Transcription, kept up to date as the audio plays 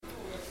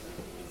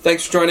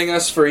Thanks for joining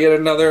us for yet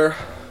another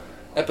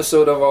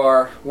episode of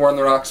our War on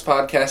the Rocks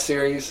podcast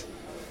series.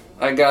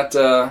 I got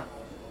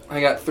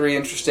three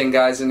interesting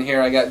guys in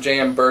here. I got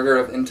J.M. Berger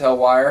of Intel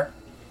Wire.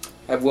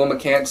 I have Will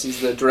McCants. He's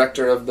the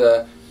director of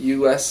the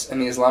U.S. and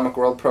the Islamic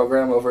World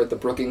program over at the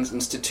Brookings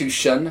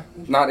Institution.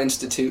 Not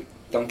Institute.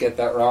 Don't get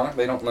that wrong.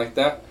 They don't like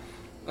that.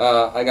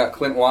 I got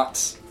Clint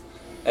Watts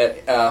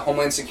at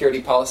Homeland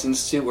Security Policy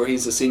Institute, where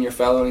he's a senior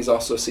fellow, and he's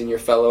also a senior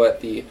fellow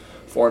at the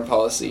Foreign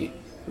Policy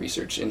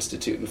Research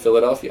Institute in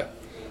Philadelphia,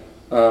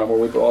 where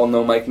we all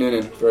know Mike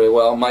Noonan very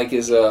well. Mike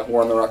is a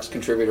War on the Rocks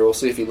contributor. We'll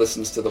see if he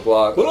listens to the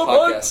blog, the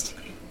podcast.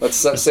 Let's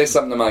say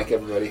something to Mike,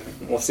 everybody.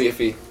 We'll see if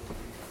he...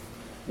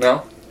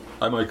 No?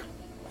 Hi, Mike.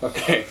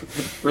 Okay.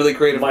 Really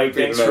creative. Mike,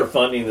 thanks for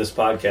funding this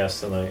podcast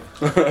tonight.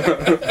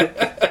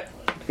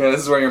 Yeah, this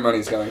is where your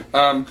money's going.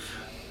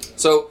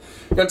 So,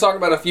 we're going to talk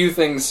about a few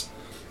things,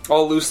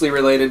 all loosely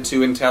related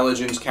to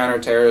intelligence,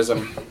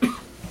 counterterrorism.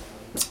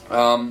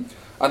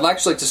 I'd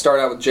actually like to start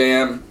out with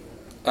JM.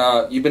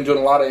 You've been doing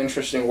a lot of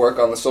interesting work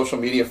on the social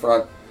media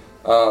front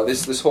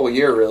this whole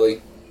year,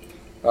 really.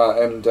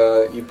 And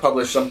you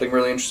published something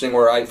really interesting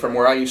from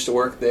where I used to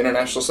work, the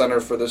International Center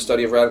for the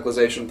Study of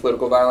Radicalization and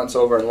Political Violence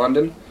over in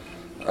London,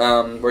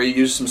 where you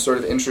used some sort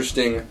of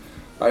interesting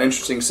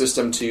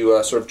system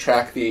to sort of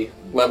track the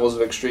levels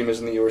of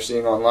extremism that you were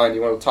seeing online.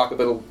 You want to talk a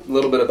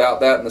little bit about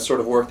that and the sort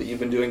of work that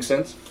you've been doing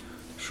since?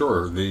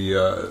 Sure.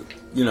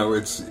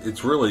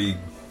 It's really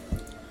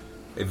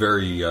a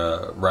very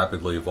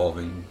rapidly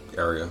evolving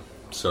area.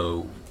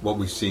 So what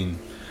we've seen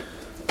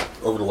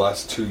over the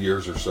last 2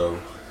 years or so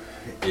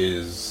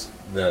is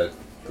that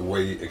the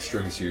way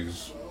extremists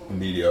use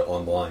media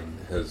online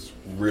has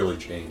really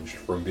changed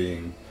from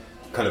being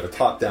kind of a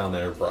top-down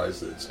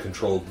enterprise that's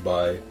controlled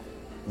by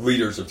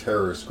leaders of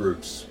terrorist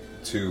groups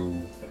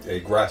to a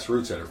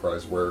grassroots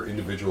enterprise where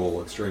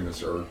individual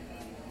extremists are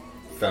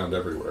found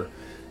everywhere.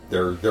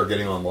 They're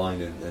getting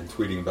online and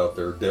tweeting about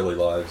their daily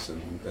lives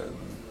and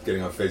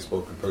getting on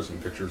Facebook and posting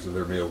pictures of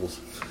their meals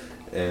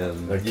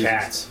and their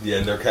cats. Yeah,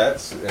 and their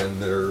cats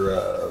and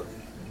their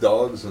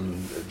dogs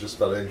and just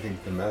about anything you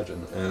can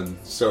imagine. And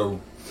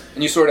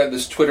you sort of had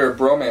this Twitter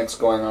bromance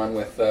going on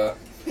with the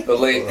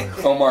late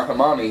Omar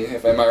Hamami,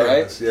 if am I right?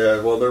 Yes,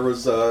 yeah. Well, there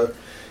was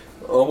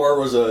Omar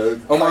was a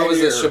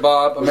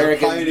Shabab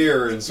American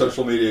pioneer in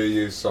social media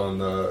use on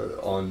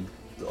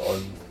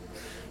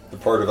the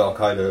part of Al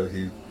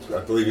Qaeda. I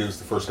believe he was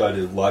the first guy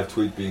to live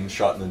tweet being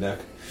shot in the neck.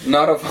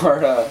 Not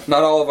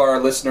all of our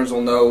listeners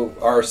will know.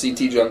 Our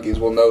CT junkies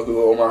will know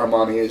who Omar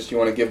Hamami is. Do you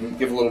want to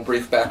give a little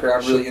brief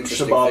background? Really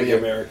interesting. Shababi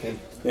American.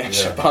 Yeah,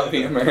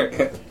 Shababi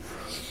American.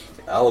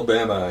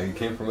 Alabama. He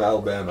came from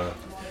Alabama.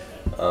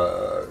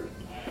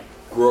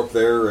 Grew up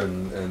there,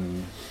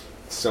 and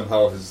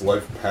somehow his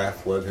life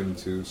path led him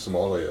to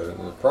Somalia.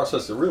 And a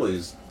process that really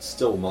is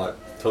still not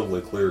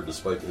totally clear,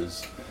 despite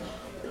his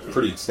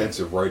pretty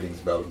extensive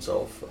writings about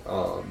himself.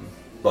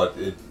 But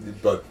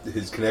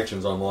his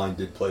connections online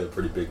did play a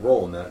pretty big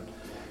role in that.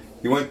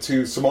 He went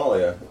to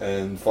Somalia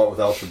and fought with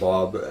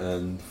Al-Shabaab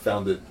and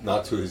found it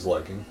not to his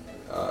liking.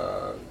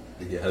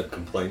 He had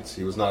complaints.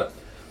 He was not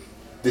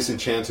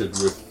disenchanted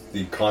with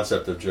the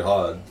concept of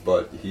jihad,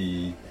 but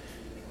he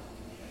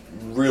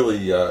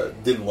really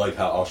didn't like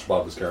how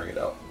Al-Shabaab was carrying it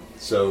out.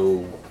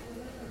 So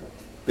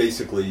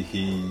basically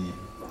he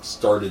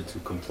started to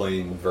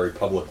complain very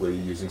publicly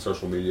using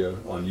social media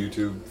on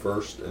YouTube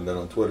first and then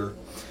on Twitter.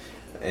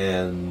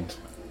 And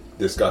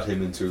this got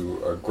him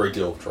into a great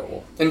deal of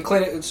trouble. And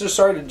Clint, it's just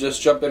sorry to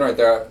just jump in right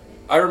there.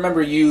 I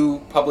remember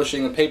you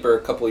publishing a paper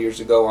a couple of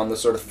years ago on the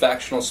sort of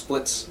factional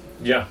splits.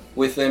 Yeah.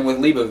 With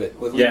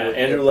Leibovitz.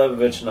 Andrew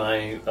Leibovitz and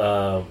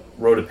I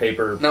wrote a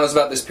paper. And that was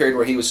about this period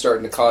where he was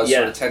starting to cause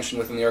sort of tension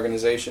within the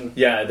organization.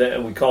 Yeah,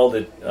 we called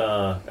it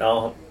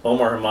Omar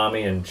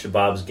Hamami and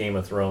Shabab's Game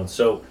of Thrones.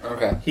 So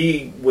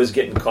he was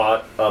getting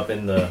caught up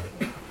in the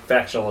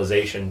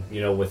factionalization,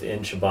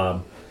 within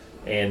Shabab.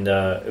 And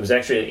it was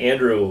actually,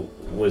 Andrew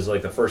was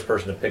like the first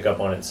person to pick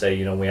up on it and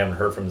say, we haven't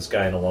heard from this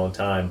guy in a long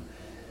time.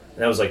 And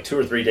that was like 2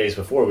 or 3 days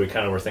before we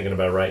kind of were thinking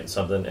about writing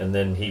something. And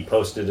then he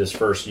posted his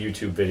first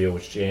YouTube video,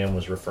 which JM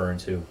was referring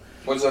to.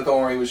 Was that the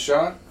one where he was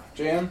shot,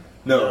 JM?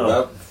 No,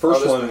 that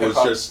first one was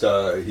just,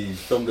 he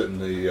filmed it in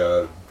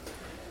the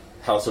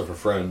house of a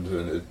friend.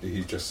 And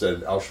he just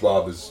said,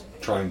 Al-Shabaab is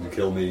trying to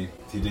kill me.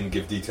 He didn't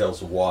give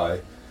details of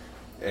why.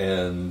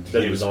 And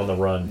that he was on the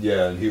run.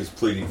 Yeah, and he was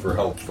pleading for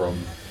help from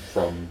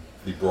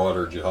the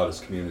broader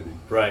jihadist community.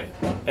 Right.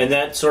 And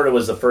that sort of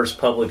was the first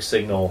public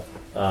signal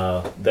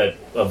that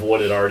of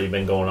what had already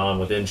been going on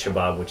within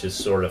Shabab, which is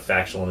sort of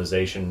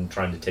factionalization,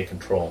 trying to take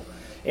control.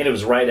 And it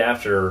was right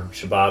after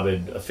Shabab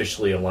had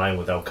officially aligned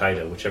with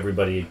Al-Qaeda, which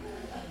everybody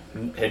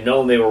had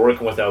known they were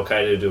working with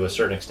Al-Qaeda to a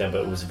certain extent,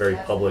 but it was a very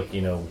public,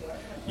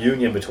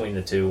 union between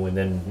the two. And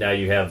then now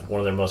you have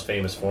one of their most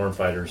famous foreign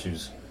fighters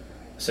who's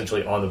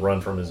essentially on the run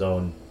from his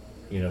own,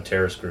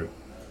 terrorist group,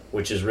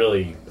 which is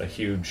really a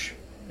huge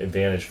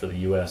advantage for the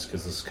U.S.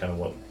 because this is kind of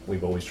what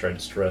we've always tried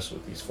to stress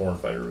with these foreign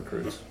fighter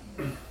recruits.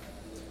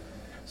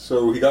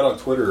 So he got on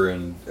Twitter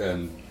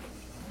and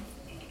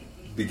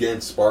began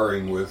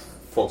sparring with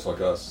folks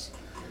like us,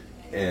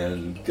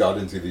 and got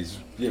into these,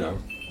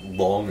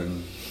 long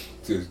and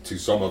to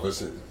some of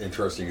us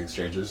interesting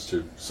exchanges,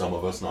 to some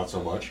of us not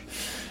so much.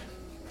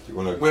 Do you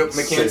want to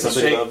say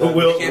something about that?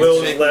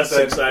 Will's less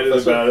excited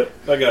about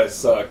it. That guy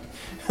sucked.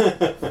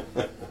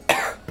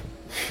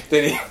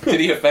 Did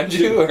he offend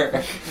you,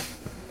 or?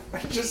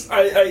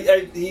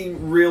 He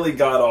really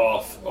got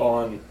off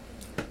on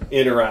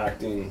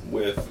interacting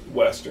with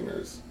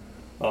Westerners,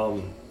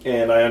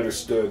 and I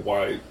understood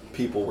why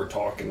people were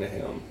talking to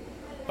him,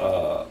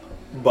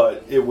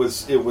 but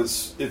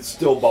it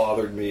still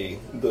bothered me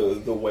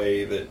the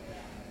way that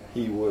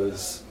he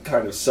was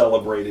kind of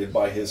celebrated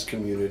by his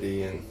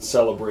community and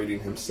celebrating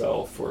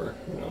himself for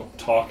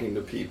talking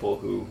to people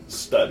who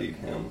studied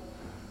him.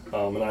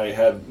 And I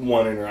had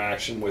one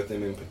interaction with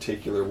him in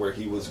particular where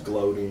he was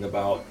gloating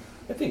about,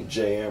 I think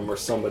JM or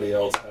somebody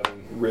else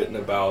having written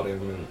about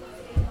him,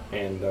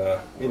 and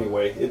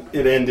anyway,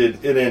 it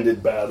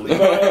ended badly.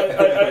 But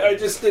I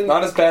just didn't.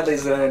 Not as badly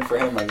as it ended for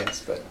him, I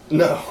guess. But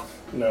no,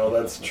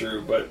 that's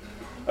true. But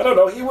I don't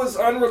know. He was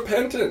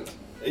unrepentant.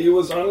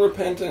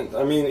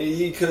 I mean,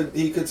 he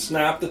could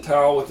snap the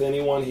towel with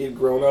anyone. He had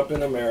grown up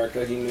in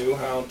America. He knew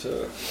how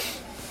to,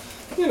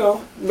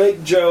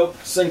 make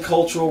jokes and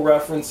cultural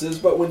references.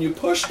 But when you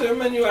pushed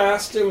him and you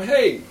asked him,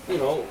 hey,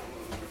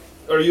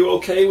 are you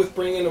okay with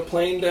bringing a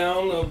plane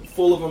down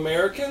full of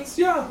Americans?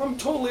 Yeah, I'm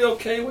totally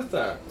okay with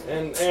that.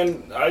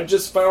 And I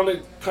just found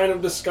it kind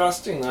of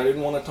disgusting. I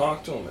didn't want to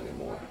talk to him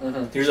anymore.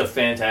 Mm-hmm. Here's a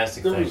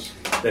fantastic thing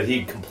that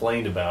he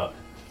complained about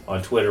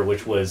on Twitter,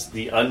 which was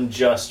the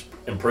unjust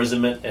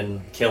imprisonment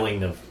and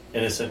killing of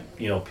innocent,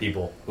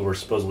 people who were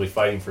supposedly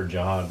fighting for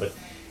jihad. But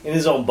in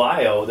his own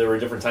bio, there were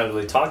different times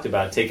where they talked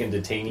about taking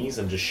detainees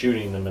and just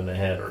shooting them in the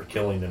head or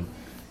killing them.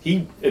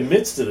 He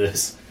admits to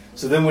this.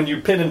 So then when you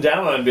pin him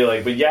down on it and be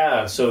like, but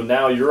yeah, so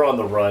now you're on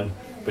the run,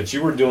 but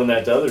you were doing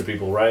that to other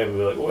people, right? And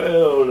be like,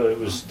 well, it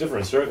was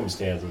different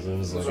circumstances.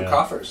 And those were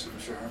coffers, I'm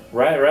sure.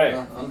 Right.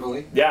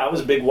 Unbelievable. Yeah, I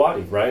was a big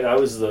waddy, right? I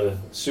was the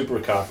super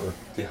coffer.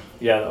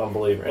 Yeah, the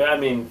unbeliever. I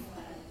mean,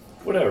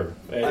 whatever.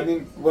 I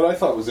mean, what I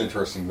thought was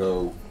interesting,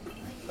 though,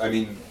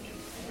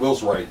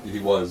 Will's right, he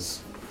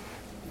was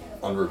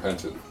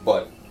unrepentant,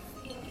 but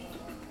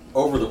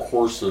over the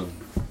course of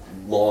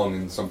long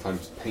and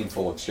sometimes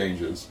painful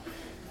exchanges,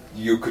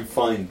 you could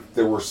find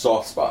there were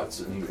soft spots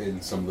in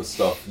some of the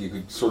stuff. You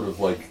could sort of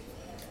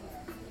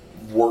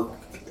work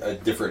a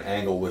different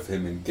angle with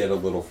him and get a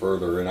little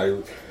further.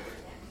 And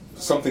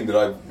something that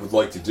I would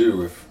like to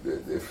do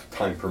if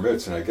time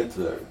permits, and I get to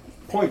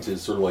that point,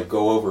 is sort of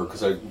go over,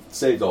 because I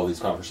saved all these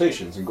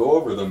conversations, and go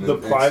over them. The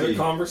private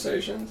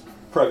conversations?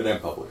 Private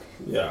and public.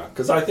 Yeah,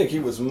 because I think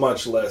he was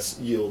much less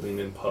yielding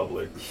in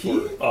public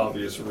for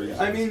obvious reasons.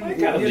 I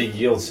got him to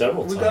yield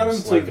several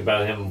times,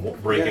 about him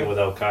breaking with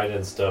Al-Qaeda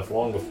and stuff,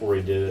 long before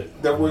he did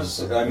it. There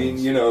was,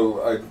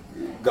 I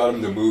got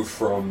him to move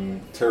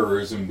from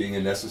terrorism being a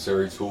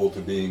necessary tool to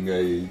being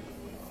a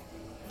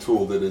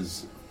tool that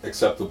is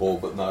acceptable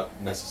but not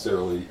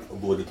necessarily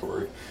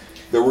obligatory.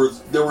 There were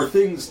the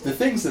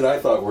things that I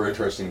thought were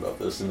interesting about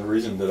this, and the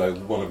reason that I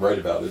want to write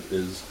about it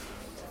is,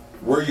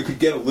 where you could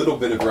get a little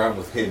bit of ground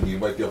with him, you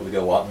might be able to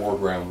get a lot more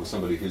ground with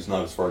somebody who's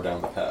not as far down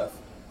the path.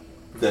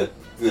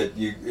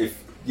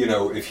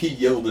 If he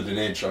yielded an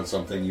inch on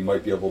something, you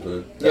might be able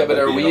to. Yeah, but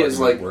are we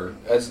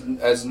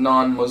as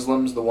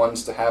non-Muslims the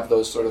ones to have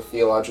those sort of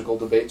theological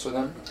debates with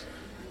him?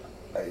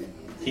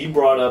 He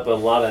brought up a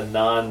lot of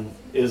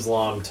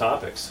non-Islam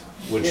topics,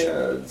 which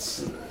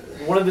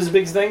one of his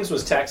big things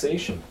was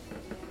taxation.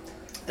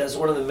 That's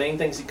one of the main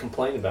things he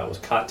complained about, was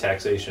cot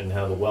taxation,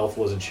 how the wealth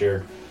wasn't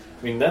shared.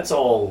 I mean, that's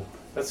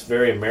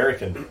very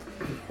American.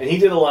 And he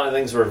did a lot of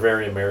things that were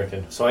very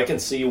American. So I can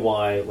see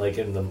why,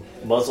 in the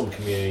Muslim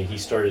community,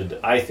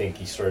 I think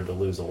he started to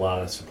lose a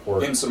lot of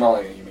support. In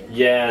Somalia, you mean?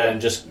 Yeah,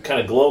 and just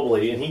kind of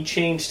globally. And he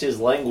changed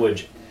his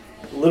language,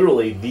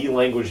 literally the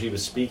language he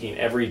was speaking,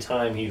 every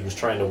time he was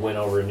trying to win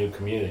over a new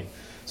community.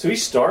 So he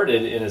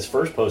started in his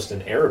first post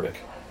in Arabic,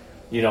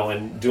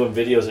 and doing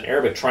videos in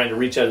Arabic, trying to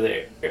reach out to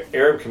the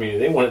Arab community.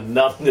 They wanted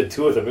nothing to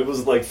do with him. It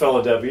was fell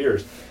on deaf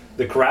ears.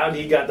 The crowd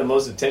he got the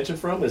most attention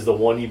from is the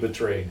one he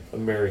betrayed,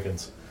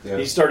 Americans. Yeah.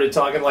 He started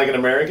talking like an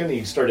American.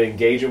 He started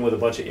engaging with a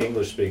bunch of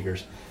English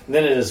speakers. And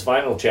then in his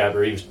final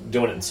chapter, he was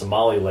doing it in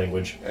Somali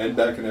language. And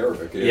back in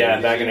Arabic. Yeah,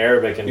 back in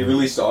Arabic. And he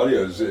released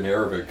audios in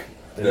Arabic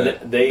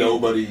that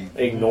nobody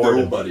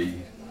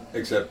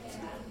except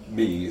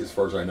me, as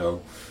far as I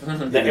know,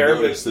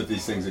 noticed that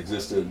these things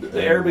existed.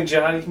 The Arabic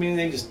jihadi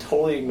community, they just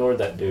totally ignored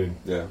that dude.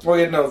 Yeah. Well,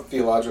 he had no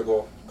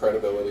theological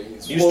credibility.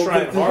 He was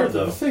trying hard,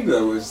 though. The thing,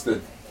 though, is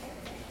that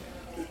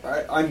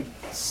I'm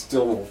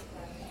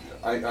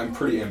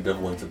pretty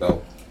ambivalent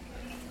about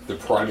the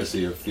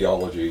primacy of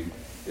theology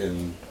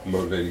in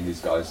motivating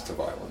these guys to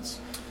violence.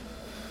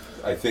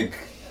 I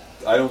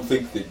don't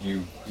think that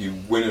you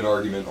win an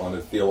argument on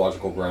a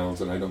theological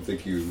grounds, and I don't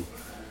think you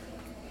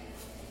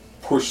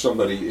push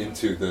somebody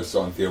into this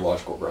on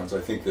theological grounds. I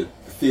think that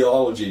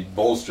theology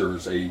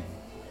bolsters a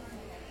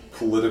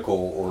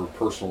political or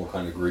personal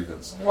kind of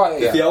grievance. Well,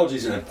 yeah. The theology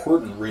is an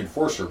important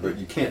reinforcer, but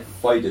you can't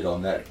fight it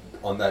on that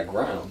on that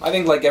ground. I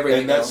think like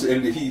everything else.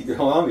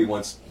 Hamami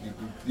once,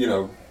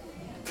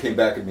 came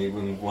back at me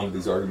when one of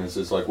these arguments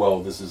is like,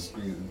 well,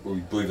 we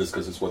believe this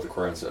because it's what the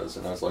Quran says.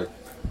 And I was like,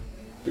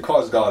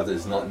 because God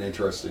is not an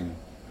interesting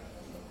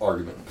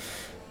argument.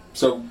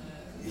 So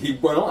he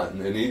went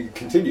on and he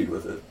continued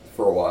with it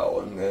for a while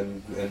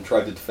and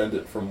tried to defend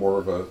it from more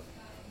of a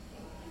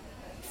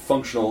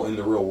functional in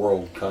the real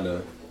world kind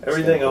of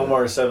Everything standpoint.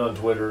 Omar said on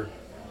Twitter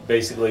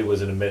basically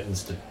was an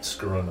admittance to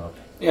screwing up.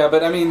 Yeah,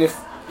 but I mean, if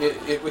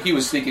he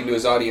was speaking to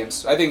his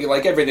audience, I think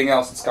like everything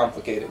else, it's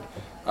complicated.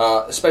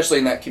 Especially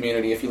in that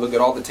community, if you look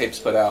at all the tapes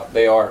put out,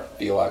 they are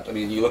theologized. I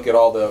mean, you look at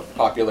all the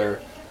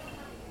popular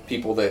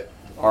people that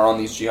are on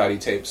these jihadi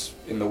tapes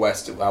in the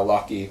West,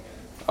 Al-Laki,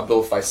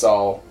 Abdul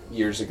Faisal,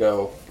 years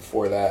ago,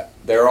 before that,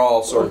 they're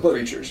all sort of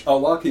preachers.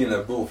 Al-Laki and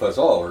Abdul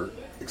Faisal are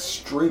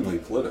extremely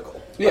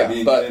political. Yeah, I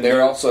mean, but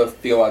they're also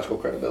theological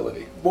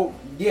credibility. Well,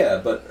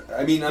 yeah, but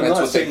I mean, I'm That's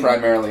not what they saying,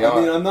 primarily are.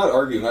 I mean, I'm not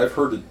arguing. I've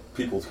heard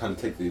people kind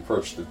of take the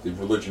approach that the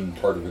religion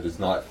part of it is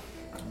not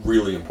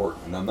really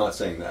important, and I'm not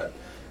saying that.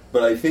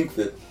 But I think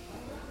that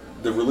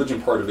the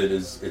religion part of it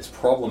it's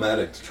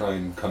problematic to try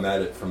and come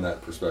at it from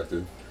that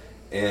perspective,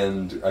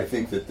 and I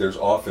think that there's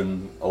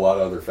often a lot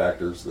of other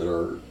factors that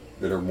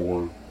are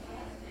more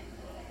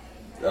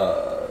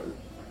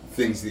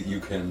things that you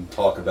can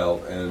talk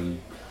about and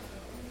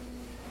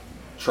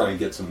try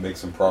and make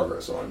some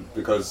progress on.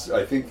 Because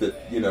I think that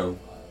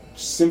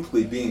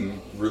simply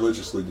being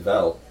religiously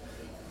devout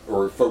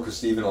or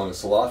focused even on a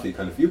Salafi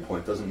kind of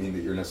viewpoint doesn't mean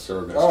that you're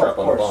necessarily going to strap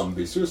on a bomb and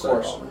be a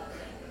suicide bomber.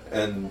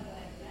 And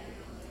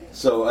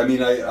so, I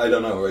mean, I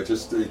don't know. It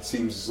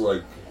seems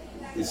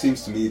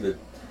to me that,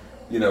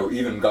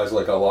 even guys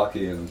like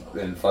Al-Laki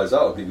and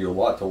Faisal give you a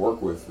lot to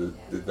work with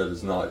that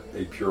is not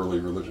a purely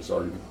religious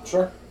argument.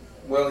 Sure.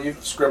 Well,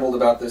 you've scribbled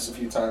about this a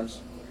few times.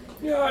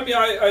 Yeah, I mean,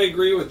 I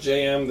agree with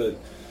JM that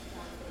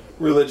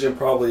religion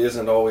probably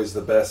isn't always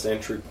the best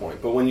entry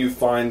point. But when you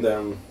find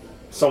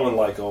someone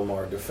like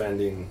Omar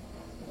defending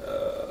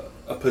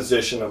a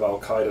position of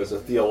Al-Qaeda as a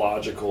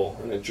theological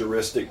and a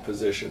juristic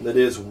position that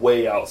is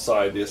way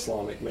outside the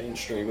Islamic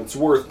mainstream, it's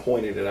worth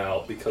pointing it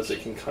out because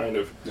it can kind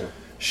of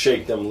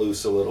shake them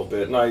loose a little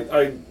bit. And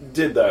I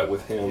did that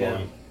with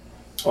him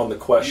on the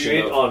question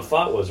You on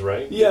fatwas,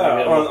 right?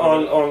 Yeah,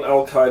 on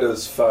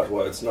Al-Qaeda's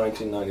fatwa. It's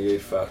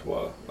 1998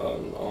 fatwa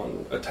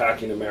on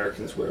attacking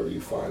Americans wherever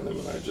you find them.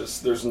 And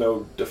there's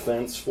no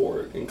defense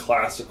for it in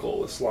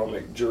classical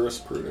Islamic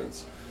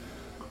jurisprudence.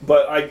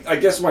 But I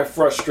guess my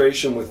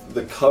frustration with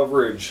the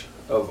coverage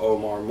of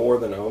Omar, more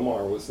than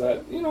Omar, was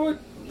that,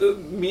 the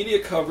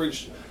media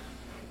coverage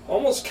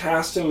almost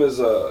cast him as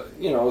a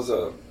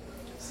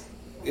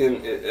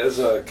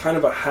kind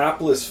of a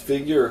hapless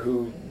figure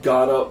who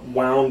got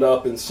wound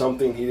up in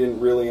something he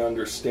didn't really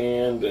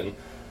understand. And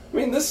I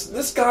mean,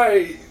 this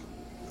guy,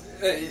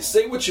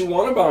 say what you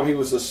want about him, he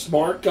was a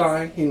smart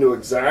guy. He knew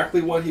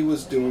exactly what he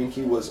was doing.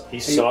 He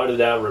sought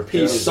it out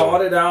repeatedly. He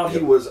sought it out.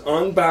 Yep. He was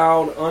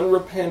unbowed,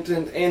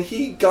 unrepentant, and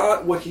he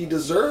got what he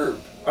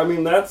deserved. I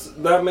mean,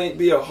 that may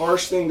be a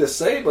harsh thing to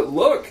say, but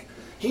look,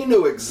 he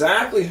knew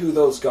exactly who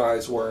those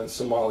guys were in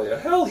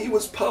Somalia. Hell, he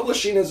was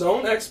publishing his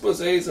own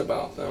exposés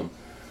about them.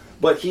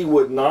 But he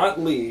would not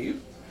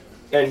leave,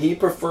 and he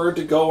preferred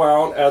to go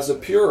out as a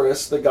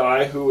purist, the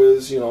guy who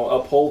is,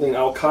 upholding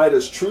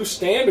Al-Qaeda's true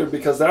standard,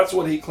 because that's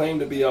what he claimed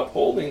to be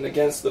upholding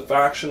against the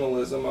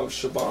factionalism of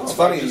Shabab. It's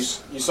funny,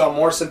 you saw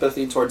more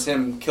sympathy towards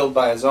him killed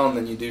by his own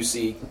than you do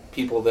see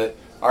people that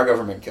our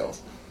government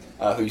kills,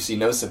 who you see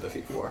no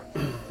sympathy for,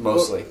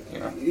 mostly.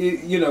 Well,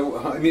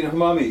 I mean,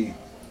 Hamami,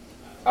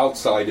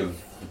 outside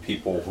of the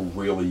people who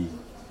really,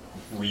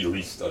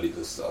 really study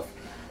this stuff,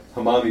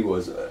 Hamami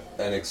was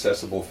an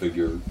accessible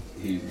figure.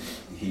 He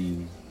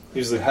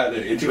was the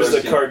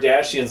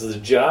Kardashians of the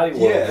jihadi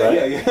world,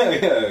 right?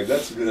 Yeah.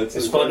 That's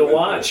it's fun to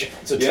watch.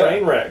 It's a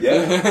train wreck.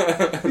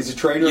 Yeah, he's a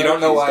train wreck. You don't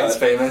know why he's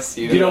famous.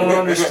 You don't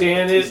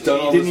understand it. He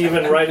didn't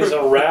even write his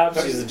own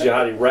raps. He's a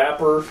jihadi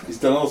rapper. He's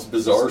done all this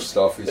bizarre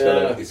stuff. He's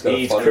got a he eats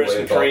funny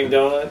Krispy Kreme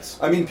donuts.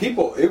 I mean,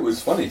 it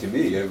was funny to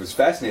me. It was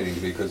fascinating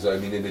to me because, I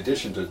mean, in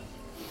addition to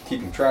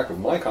keeping track of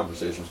my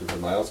conversations with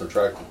him, I also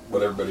tracked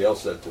what everybody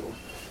else said to him.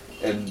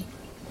 And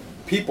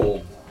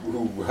people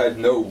who had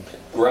no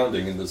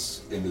grounding in this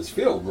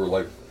field were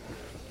like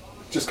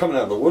just coming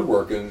out of the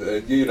woodwork, and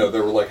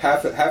there were like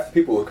half the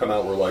people who come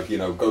out were like,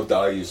 go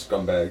die, you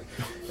scumbag,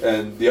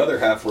 and the other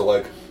half were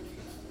like,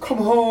 come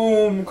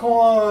home, come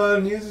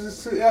on,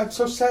 I'm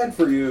so sad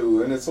for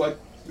you, and it's like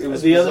it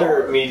was the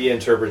bizarre. other media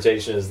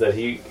interpretation is that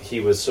he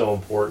was so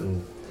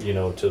important,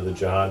 to the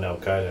Jihad and Al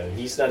Qaeda.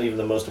 He's not even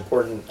the most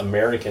important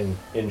American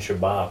in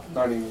Shabab.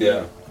 Not even.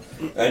 Yeah.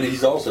 And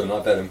he's also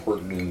not that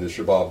important in the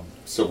Shabab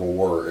Civil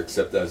War,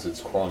 except as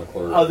its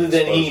chronicler. Other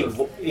than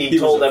he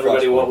told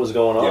everybody what was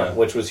going on,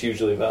 which was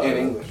hugely valuable.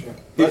 In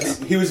English,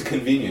 He was a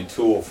convenient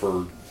tool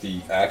for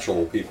the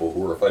actual people who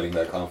were fighting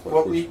that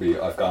conflict, which would be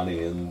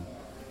Afghani and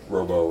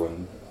Robo.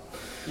 And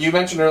you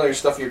mentioned earlier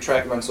stuff you're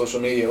tracking on social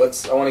media.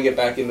 I want to get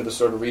back into the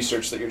sort of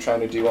research that you're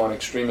trying to do on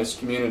extremist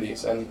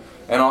communities, and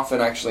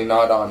often actually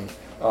not on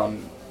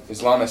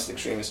Islamist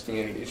extremist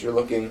communities. You're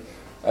looking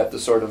at the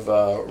sort of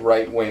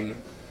right-wing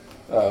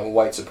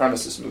white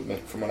supremacist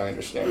movement, from what I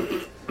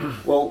understand.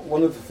 Well,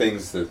 one of the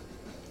things that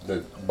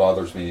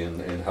bothers me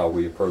in how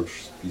we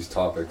approach these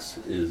topics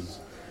is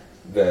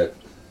that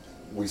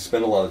we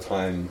spend a lot of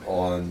time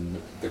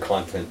on the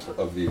content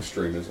of the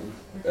extremism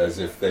as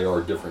if they are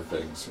different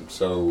things.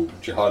 So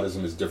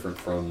jihadism is different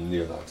from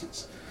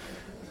neo-Nazis.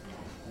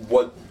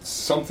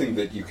 Something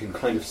that you can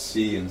kind of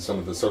see in some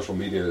of the social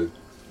media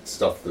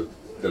stuff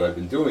that I've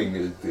been doing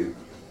is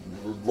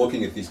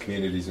looking at these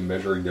communities and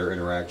measuring their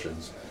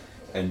interactions,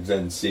 and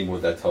then seeing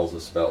what that tells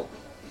us about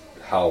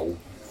how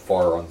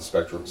far on the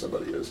spectrum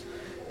somebody is.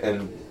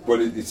 And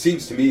what it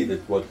seems to me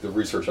that what the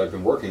research I've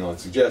been working on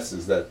suggests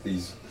is that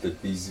these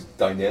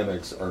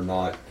dynamics are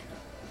not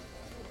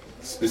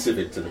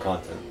specific to the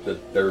content.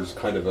 That there's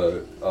kind of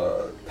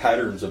a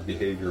patterns of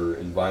behavior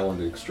in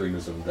violent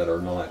extremism that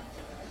are not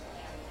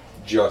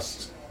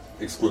just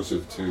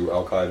exclusive to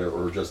Al Qaeda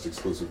or just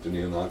exclusive to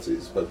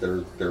neo-Nazis, but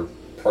they're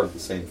part of the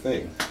same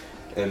thing.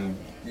 And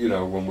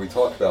when we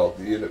talk about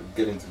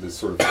get into this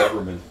sort of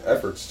government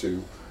efforts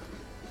to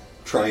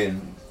try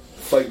and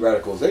fight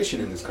radicalization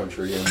in this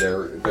country, and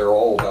they're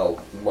all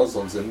about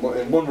Muslims. And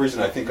one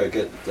reason I think I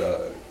get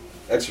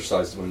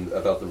exercised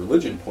about the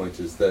religion point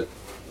is that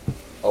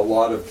a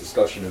lot of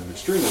discussion of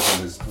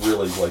extremism is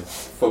really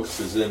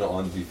focuses in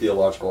on the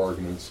theological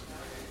arguments,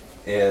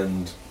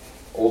 and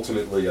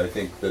ultimately I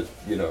think that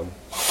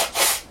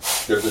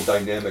there's a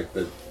dynamic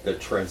that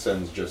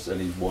transcends just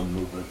any one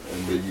movement,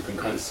 and that you can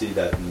kind of see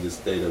that in this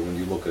data when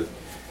you look at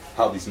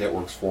how these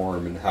networks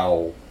form and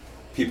how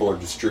people are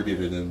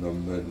distributed in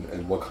them,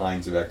 and what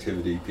kinds of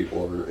activity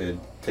people are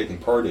taking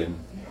part in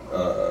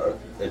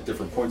at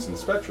different points in the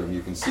spectrum.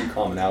 You can see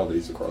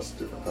commonalities across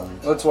the different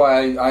kinds. That's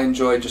why I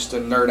enjoy, just to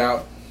nerd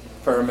out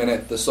for a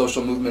minute, the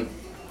social movement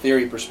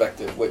theory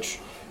perspective, which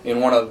in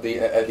one of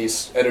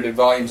these edited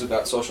volumes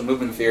about social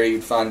movement theory,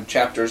 you'd find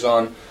chapters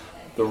on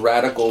the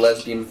radical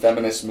lesbian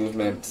feminist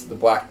movement, the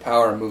Black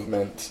Power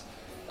movement,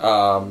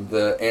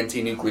 the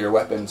anti-nuclear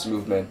weapons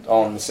movement,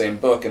 all in the same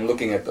book, and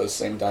looking at those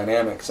same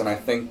dynamics. And I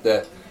think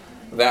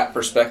that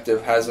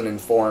perspective hasn't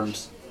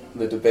informed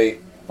the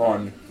debate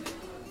on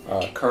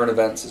current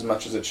events as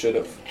much as it should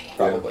have,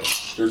 probably. Yeah.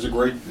 There's a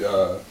great,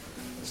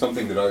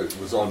 something that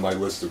was on my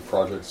list of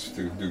projects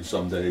to do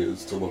someday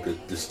is to look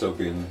at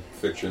dystopian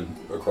fiction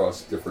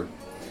across different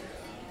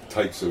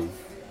types of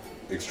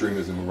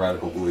extremism and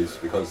radical beliefs,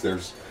 because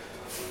there's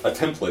a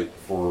template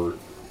for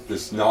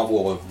this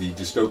novel of the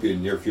dystopian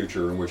near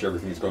future in which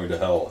everything is going to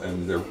hell,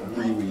 and they're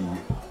really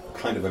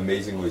kind of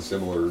amazingly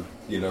similar,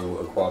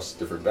 across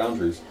different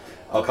boundaries.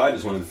 Al Qaeda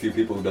is one of the few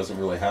people who doesn't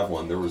really have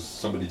one. There was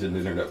somebody did an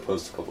internet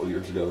post a couple of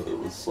years ago that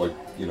was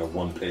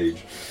one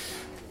page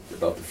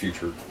about the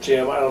future.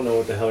 Jim, I don't know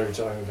what the hell you're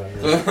talking about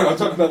here. I'm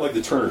talking about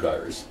the Turner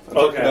Diaries.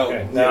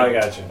 Okay. Now I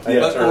got you.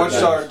 Let's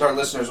start our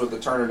listeners what the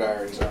Turner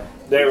Diaries are.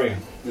 There we go.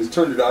 The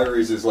Turner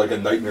Diaries is like a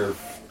nightmare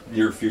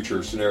near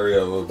future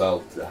scenario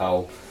about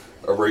how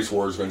a race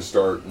war is going to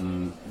start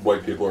and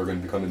white people are going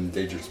to become an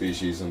endangered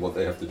species and what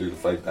they have to do to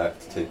fight back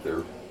to take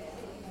their...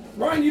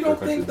 Ryan, you don't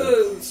think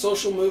the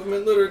social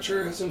movement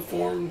literature has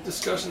informed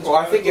discussions? Well,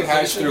 I think it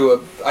has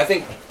I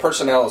think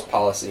personnel is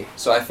policy.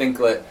 So I think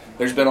that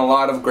there's been a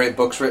lot of great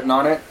books written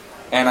on it,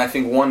 and I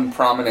think one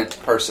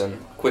prominent person,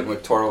 Quentin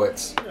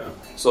Wictorowicz,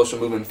 social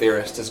movement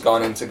theorist, has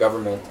gone into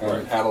government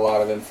and had a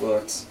lot of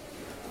influence.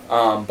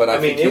 But I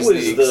think it he's was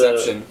the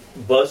exception.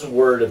 The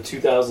buzzword of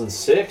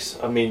 2006.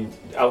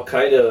 Al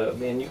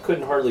Qaeda. You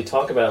couldn't hardly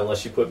talk about it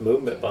unless you put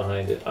movement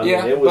behind it.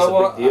 It was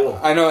a big deal.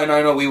 I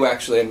know. We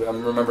actually,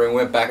 I'm remembering,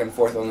 went back and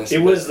forth on this.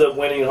 It was the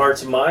winning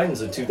hearts and minds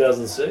of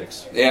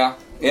 2006. Yeah.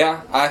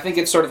 I think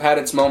it sort of had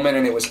its moment,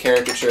 and it was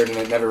caricatured, and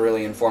it never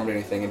really informed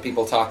anything. And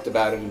people talked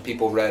about it, and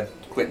people read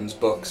Quentin's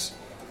books,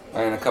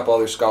 and a couple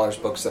other scholars'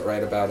 books that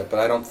write about it. But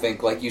I don't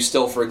think, you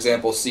still, for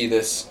example, see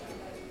this.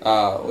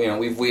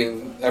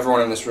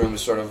 Everyone in this room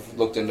has sort of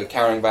looked into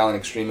countering violent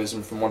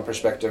extremism from one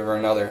perspective or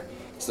another.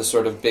 It's the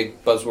sort of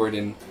big buzzword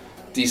in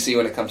D.C.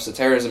 when it comes to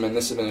terrorism, in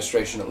this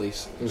administration at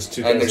least. It was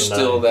 2009. And there's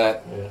still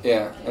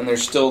and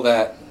there's still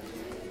that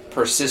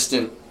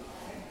persistent,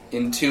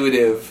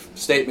 intuitive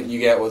statement you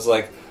get was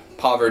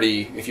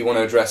poverty. If you want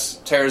to address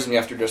terrorism, you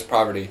have to address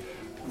poverty.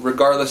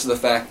 Regardless of the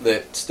fact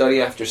that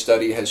study after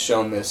study has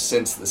shown this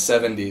since the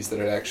 70s, that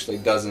it actually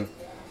doesn't.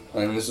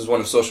 And this is one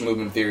of social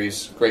movement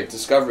theory's great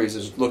discoveries,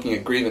 is looking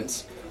at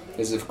grievance.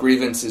 Is if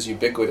grievance is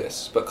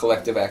ubiquitous, but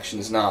collective action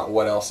is not,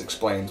 what else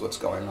explains what's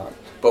going on?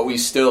 But we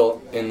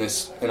still, in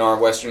our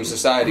Western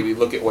society, we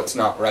look at what's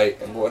not right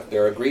and what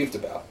they're aggrieved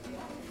about,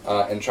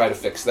 and try to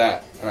fix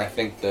that. And I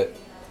think that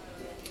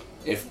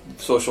if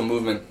social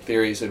movement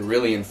theories had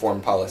really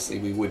informed policy,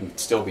 we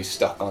wouldn't still be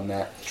stuck on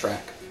that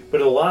track.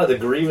 But a lot of the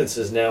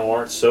grievances now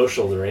aren't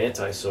social, they're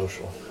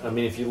antisocial.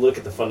 If you look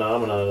at the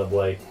phenomenon of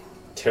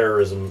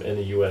terrorism in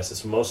the U.S.,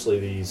 it's mostly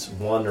these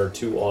one or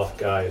two off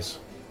guys,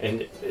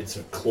 and it's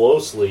you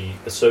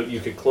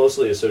could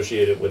closely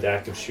associate it with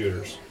active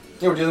shooters.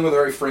 Yeah, we're dealing with a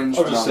very fringe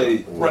I would just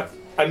say,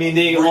 I mean,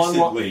 they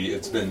recently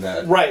it's been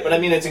that. Right, but I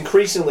mean, it's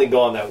increasingly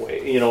gone that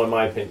way, in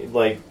my opinion.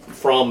 Like,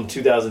 from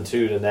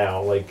 2002 to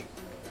now, like,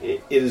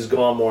 it has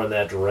gone more in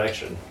that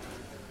direction.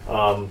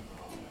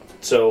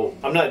 So,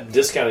 I'm not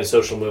discounting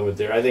social movement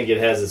there. I think it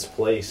has its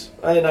place.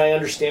 And I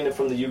understand it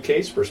from the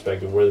UK's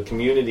perspective, where the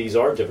communities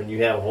are different.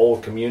 You have whole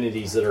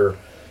communities that are,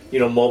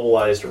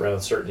 mobilized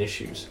around certain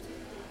issues.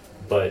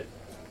 But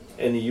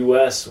in the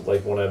US,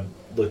 like, when I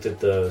looked at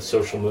the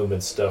social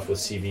movement stuff with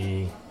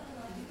CVE,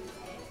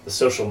 the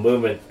social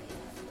movement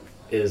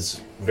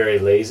is very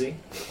lazy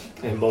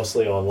and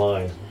mostly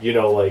online.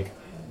 Like,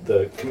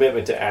 the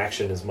commitment to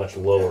action is much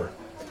lower.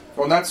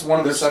 Well, that's one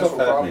of the There's central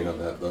stuff happening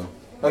problems. on that, though.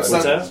 What's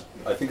that?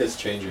 I think it's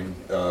changing.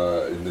 In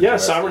the Yeah, domestic-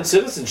 sovereign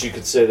citizens, you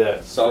could say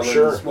that, Sovereigns, for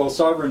sure. Well,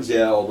 sovereigns,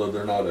 yeah, although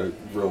they're not a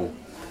real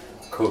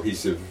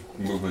cohesive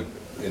movement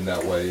in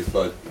that way,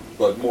 but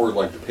more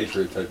like the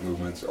patriot type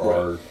movements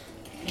are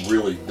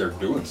really, they're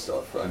doing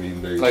stuff. I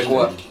mean, they Like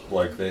what?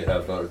 Like they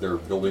have, they're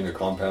building a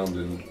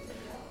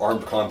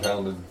armed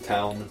compound in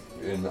town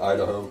in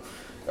Idaho.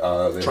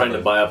 Trying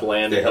to buy up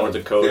land in North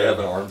Dakota. They have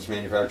an arms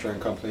manufacturing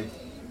company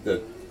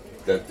that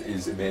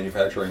is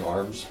manufacturing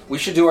arms. We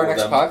should do our for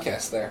next them.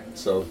 podcast there.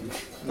 So,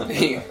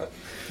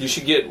 You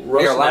should get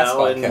Your last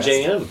Rosnow and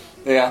podcast. JM.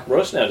 Yeah.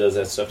 Rosnow does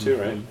that stuff too,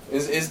 right?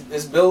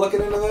 Is Bill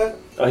looking into that?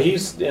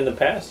 He's in the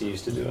past. He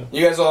used to do it.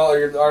 You guys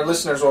our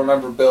listeners will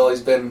remember Bill.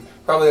 He's been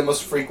probably the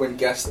most frequent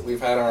guest that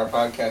we've had on our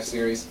podcast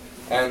series,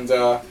 and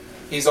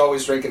he's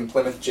always drinking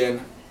Plymouth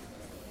Gin.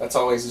 That's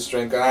always his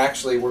drink.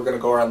 Actually, we're going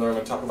to go around the room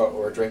and talk about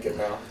what we're drinking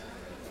now,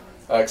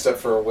 except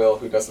for Will,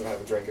 who doesn't have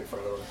a drink in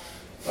front of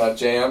him.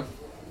 JM,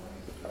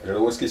 I got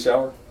a whiskey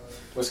sour.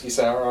 whiskey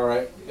sour. All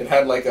right. It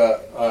had like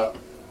a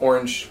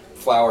orange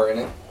flower in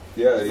it.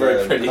 Yeah,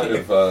 Very pretty. Kind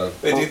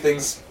of, They do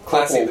things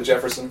classy at the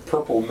Jefferson.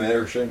 Purple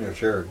maraschino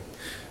cherry.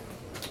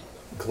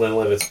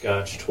 Glenlivet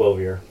Scotch,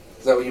 12-year.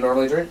 Is that what you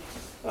normally drink?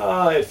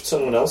 If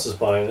someone else is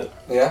buying it.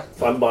 Yeah.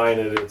 If I'm buying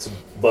it, it's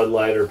Bud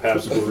Light or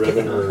Pabst Blue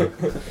Ribbon or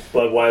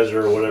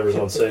Budweiser or whatever's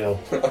on sale.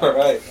 All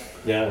right.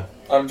 Yeah.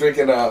 I'm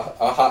drinking a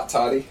hot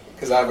toddy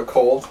because I have a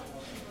cold,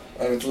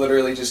 and it's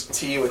literally just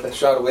tea with a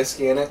shot of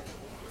whiskey in it.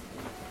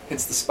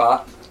 Hits the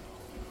spot.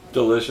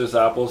 Delicious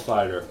apple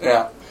cider.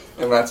 Yeah.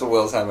 And that's what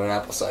Will's having, an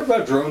apple cider. What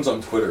about drones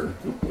on Twitter?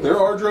 There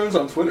are drones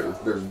on Twitter.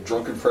 There's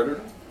Drunken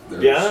Predator.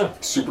 There's Yeah.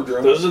 Super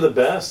Drone. Those are the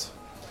best.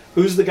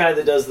 Who's the guy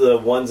that does the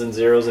ones and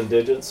zeros and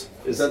digits?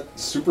 Is that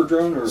Super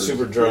Drone or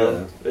Super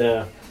Drone?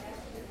 Yeah.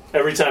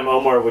 Every time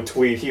Omar would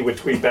tweet, he would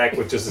tweet back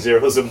with just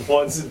zeros and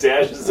ones and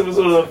dashes. It was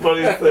one of the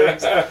funniest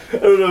things. I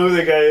don't know who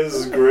that guy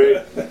is. It's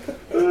great.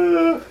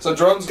 So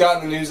drones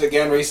got in the news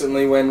again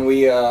recently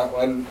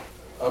when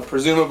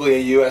presumably a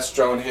U.S.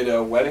 drone hit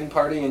a wedding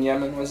party in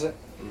Yemen, was it?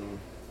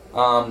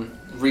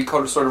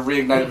 Sort of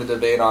reignited the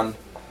debate on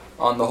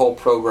the whole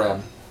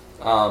program.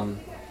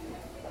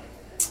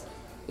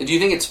 Do you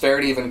think it's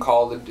fair to even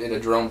call it a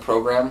drone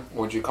program,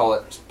 or would you call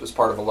it as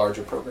part of a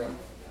larger program?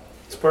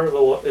 It's part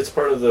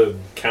of the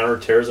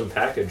counter-terrorism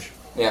package.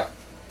 Yeah.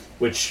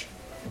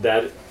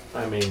 That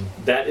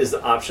is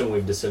the option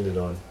we've descended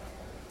on.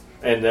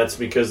 And that's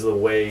because of the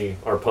way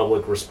our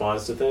public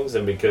responds to things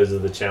and because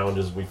of the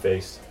challenges we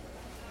faced.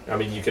 I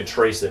mean, you could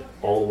trace it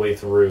all the way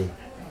through.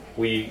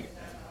 We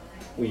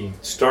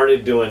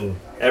started doing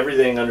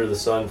everything under the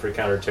sun for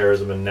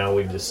counterterrorism, and now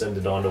we've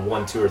descended onto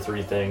 1, 2, or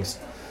 3 things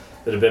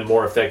that have been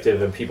more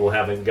effective and people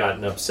haven't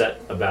gotten upset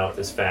about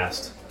as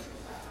fast.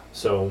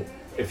 So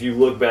if you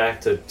look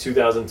back to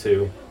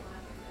 2002,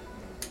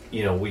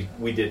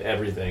 we did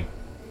everything.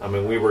 I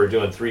mean, we were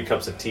doing 3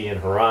 cups of tea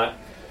in Herat,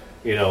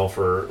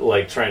 for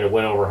like trying to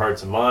win over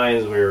hearts and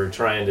minds. We were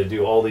trying to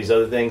do all these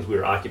other things. We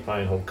were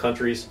occupying whole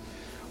countries.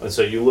 And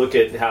so you look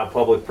at how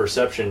public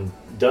perception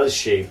does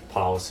shape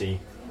policy.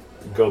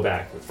 Go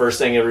back. The first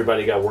thing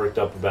everybody got worked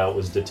up about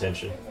was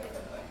detention.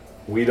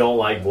 We don't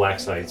like black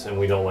sites and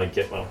we don't like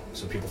Gitmo.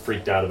 So people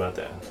freaked out about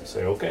that.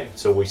 Say, okay,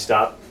 so we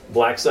stop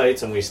black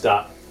sites and we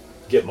stop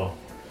Gitmo.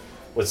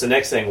 What's the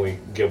next thing we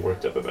get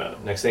worked up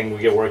about? Next thing we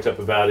get worked up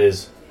about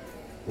is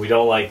we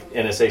don't like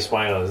NSA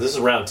spying on us. This is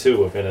round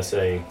 2 of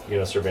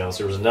NSA, surveillance.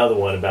 There was another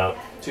one about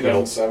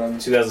 2007.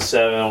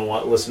 2007. I don't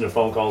want to listen to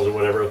phone calls or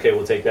whatever. Okay,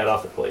 we'll take that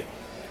off the plate.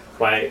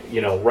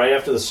 Right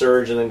after the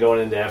surge and then going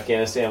into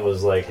Afghanistan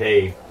was like,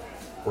 hey,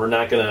 we're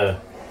not going to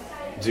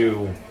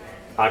do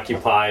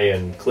occupy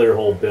and clear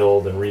whole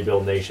build and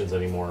rebuild nations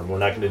anymore. And we're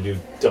not going to do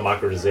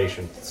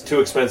democratization. It's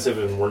too expensive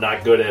and we're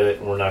not good at it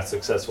and we're not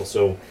successful.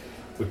 So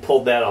we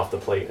pulled that off the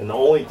plate. And the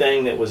only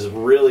thing that was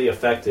really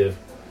effective,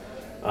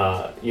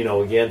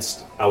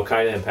 against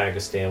Al-Qaeda in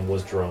Pakistan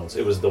was drones.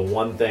 It was the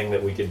one thing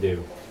that we could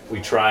do.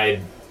 We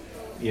tried,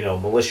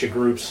 militia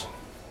groups,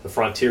 the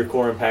Frontier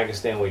Corps in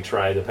Pakistan. We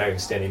tried the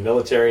Pakistani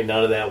military.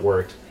 None of that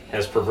worked.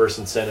 Has perverse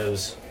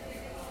incentives.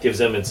 Gives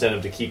them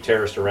incentive to keep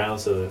terrorists around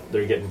so that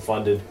they're getting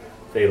funded.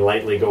 They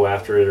lightly go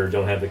after it or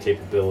don't have the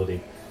capability.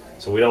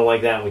 So we don't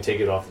like that and we take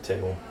it off the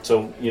table.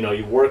 So,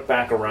 you work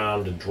back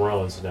around to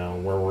drones now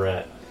where we're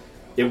at.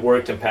 it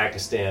worked in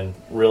Pakistan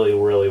really,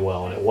 really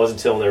well. And it wasn't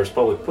until there was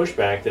public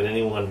pushback that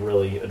anyone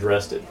really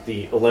addressed it.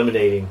 The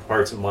Eliminating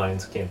Hearts and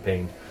Minds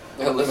campaign.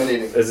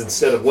 Eliminating. As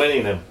instead of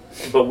winning them.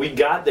 But we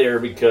got there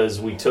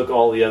because we took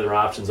all the other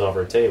options off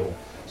our table.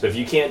 So if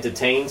you can't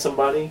detain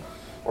somebody,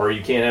 or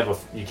you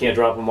can't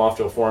drop them off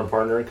to a foreign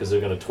partner because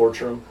they're going to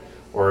torture them,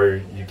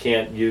 or you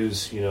can't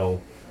use,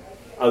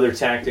 other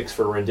tactics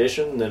for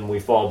rendition, then we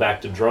fall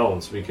back to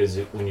drones. Because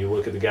when you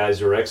look at the guys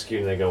who are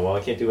executing, they go, well,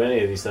 I can't do any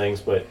of these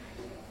things, but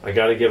I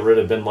got to get rid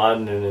of bin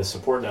Laden and his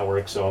support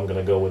network, so I'm going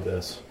to go with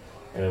this.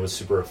 And it was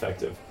super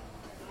effective.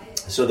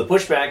 So the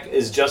pushback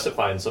is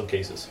justified in some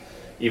cases,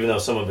 even though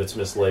some of it's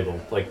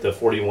mislabeled. Like the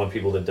 41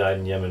 people that died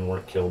in Yemen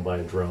weren't killed by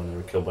a drone; they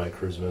were killed by a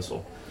cruise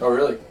missile. Oh,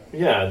 really?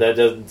 Yeah,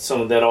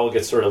 some of that all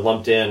gets sort of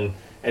lumped in.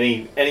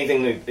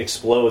 Anything that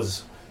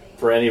explodes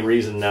for any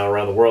reason now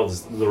around the world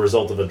is the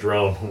result of a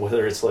drone,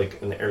 whether it's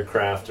like an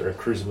aircraft or a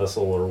cruise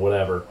missile or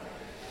whatever.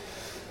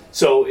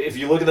 So if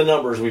you look at the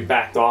numbers, we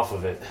backed off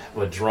of it,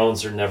 but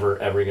drones are never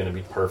ever going to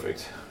be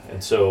perfect,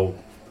 and so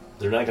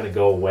they're not going to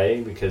go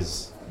away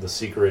because the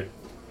secret,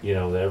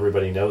 that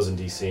everybody knows in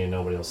DC and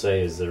nobody will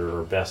say is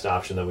our best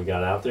option that we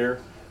got out there.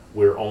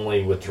 We're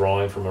only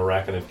withdrawing from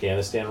Iraq and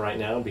Afghanistan right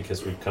now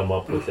because we've come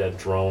up with that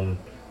drone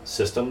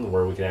system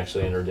where we can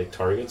actually interdict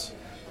targets.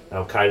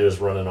 Al Qaeda is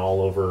running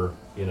all over,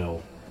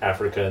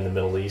 Africa and the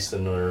Middle East,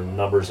 and there are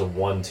numbers of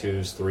 1,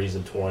 2s, 3s,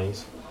 and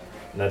 20s.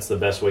 And that's the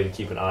best way to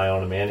keep an eye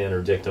on them and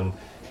interdict them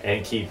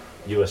and keep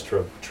U.S.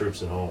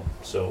 troops at home.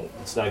 So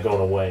it's not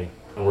going away.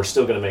 And we're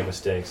still going to make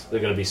mistakes. There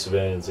are going to be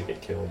civilians that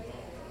get killed.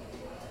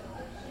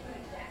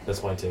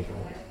 That's my take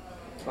on it.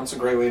 That's a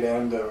great way to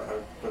end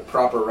a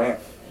proper rant.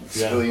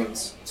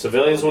 Civilians. Yeah.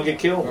 Civilians will get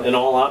killed in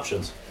all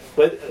options.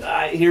 But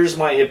here's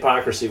my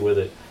hypocrisy with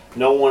it.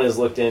 No one has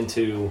looked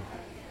into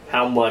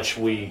how much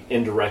we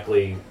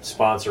indirectly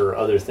sponsor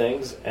other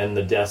things and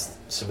the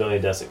civilian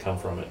deaths that come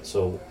from it.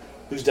 So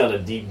who's done a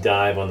deep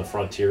dive on the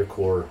Frontier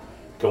Corps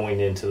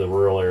going into the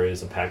rural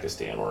areas of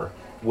Pakistan, or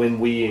when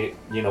we,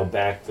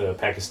 back the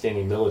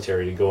Pakistani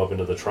military to go up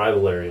into the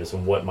tribal areas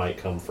and what might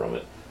come from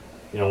it?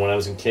 When I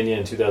was in Kenya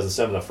in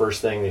 2007, the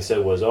first thing they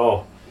said was,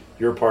 oh,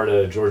 you're part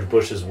of George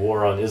Bush's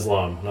war on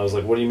Islam. And I was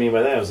like, what do you mean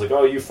by that? I was like,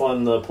 oh, you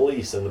fund the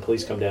police, and the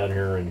police come down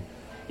here and,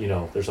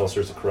 there's all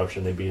sorts of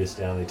corruption. They beat us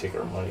down, they take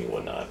our money and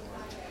whatnot.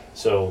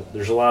 So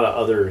there's a lot of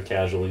other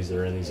casualties that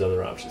are in these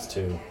other options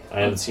too. I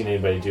haven't seen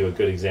anybody do a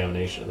good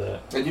examination of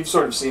that. And you've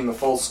sort of seen the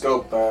full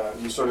scope.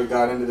 You sort of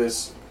got into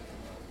this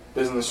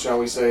business, shall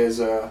we say, as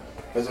an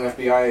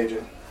FBI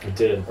agent. I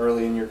did.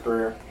 Early in your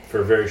career. For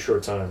a very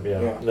short time, yeah.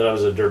 And then I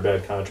was a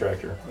dirtbag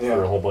contractor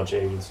for a whole bunch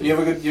of agencies. You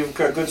have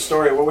a good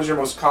story. What was your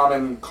most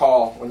common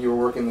call when you were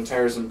working the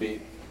terrorism beat?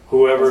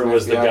 Whoever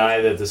was the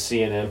guy that the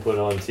CNN put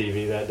on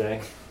TV that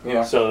day.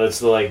 Yeah. So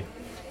that's like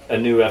a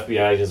new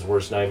FBI agent's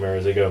worst nightmare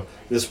is they go,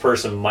 this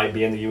person might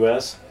be in the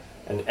U.S.,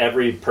 and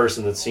every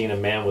person that's seen a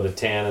man with a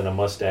tan and a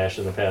mustache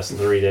in the past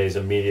 3 days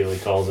immediately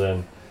calls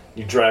in.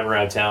 You drive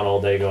around town all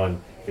day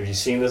going, have you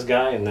seen this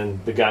guy? And then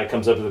the guy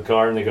comes up to the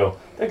car and they go,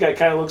 that guy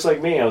kind of looks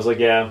like me. I was like,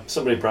 yeah,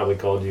 somebody probably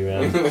called you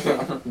in.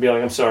 Be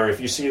like, I'm sorry, if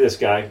you see this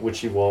guy,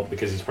 which you won't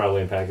because he's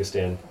probably in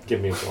Pakistan,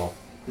 give me a call.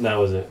 And that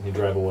was it. You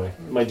drive away.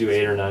 You might do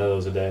 8 or 9 of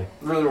those a day.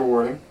 Really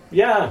rewarding.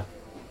 Yeah.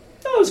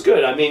 That was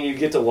good. I mean, you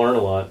get to learn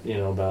a lot,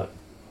 about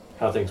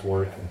how things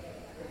work.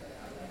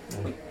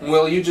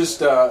 Will, you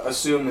just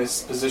assume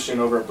this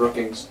position over at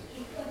Brookings,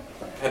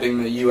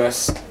 heading the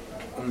U.S.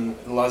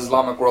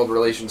 Islamic World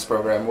Relations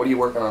Program. What are you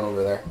working on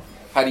over there?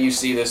 How do you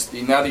see this?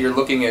 Now that you're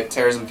looking at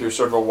terrorism through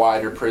sort of a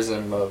wider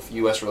prism of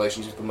U.S.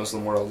 relations with the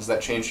Muslim world, does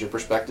that change your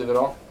perspective at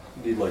all?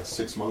 Need like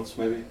 6 months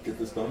maybe to get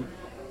this done?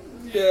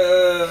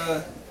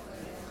 Yeah.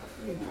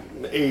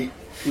 8.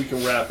 We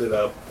can wrap it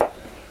up.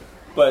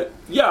 But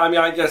yeah, I mean,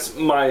 I guess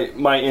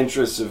my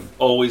interests have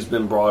always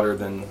been broader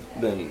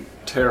than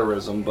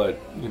terrorism,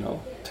 but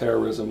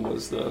terrorism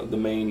was the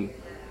main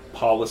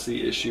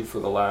policy issue for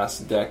the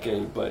last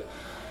decade. But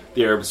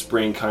the Arab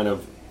Spring kind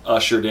of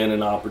ushered in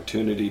an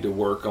opportunity to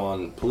work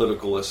on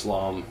political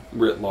Islam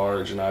writ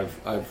large, and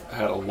I've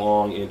had a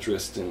long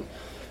interest in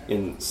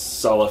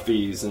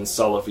Salafis and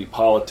Salafi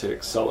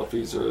politics.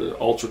 Salafis are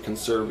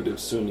ultra-conservative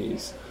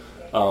Sunnis,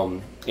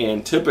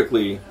 and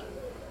typically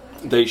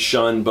they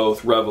shun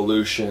both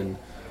revolution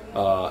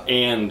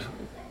and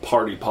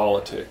party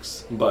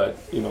politics. But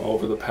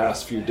over the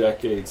past few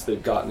decades,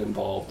 they've gotten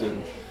involved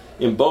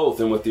in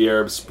both, and with the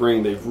Arab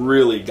Spring, they've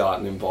really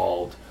gotten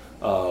involved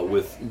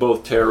with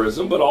both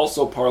terrorism, but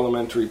also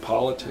parliamentary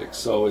politics.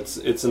 So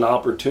it's an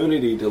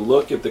opportunity to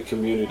look at the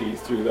community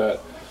through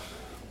that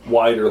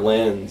wider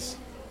lens,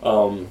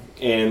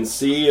 and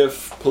see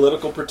if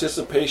political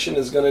participation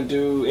is going to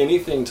do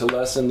anything to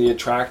lessen the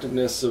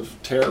attractiveness of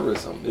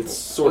terrorism. It's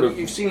sort of...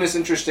 You've seen this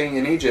interesting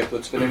in Egypt.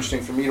 What's been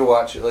interesting for me to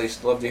watch, at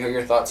least, love to hear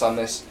your thoughts on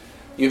this.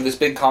 You have this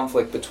big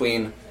conflict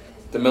between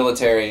the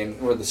military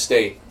or the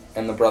state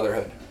and the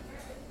Brotherhood.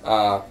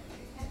 But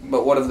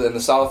the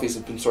Salafis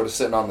have been sort of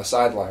sitting on the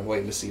sideline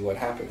waiting to see what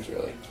happens,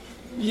 really.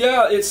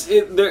 Yeah,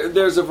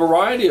 there's a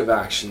variety of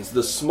actions.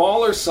 The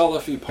smaller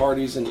Salafi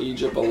parties in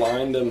Egypt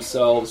aligned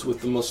themselves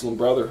with the Muslim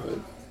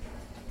Brotherhood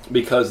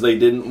because they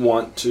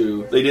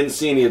didn't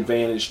see any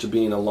advantage to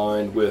being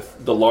aligned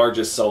with the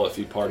largest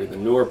Salafi party, the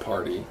Nur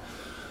party.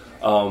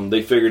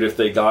 They figured if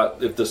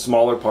the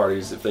smaller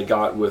parties, if they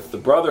got with the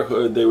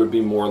Brotherhood, they would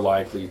be more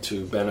likely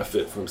to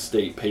benefit from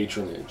state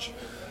patronage.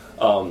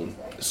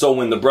 So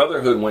when the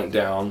Brotherhood went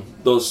down,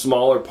 those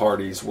smaller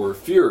parties were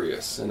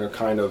furious and are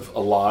kind of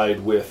allied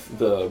with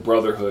the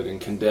Brotherhood in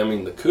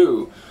condemning the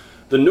coup.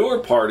 The Nur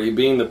party,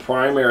 being the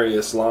primary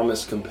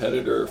Islamist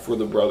competitor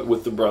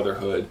with the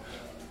Brotherhood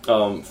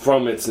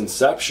from its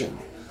inception,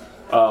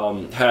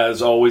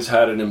 has always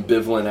had an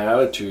ambivalent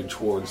attitude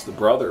towards the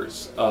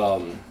brothers.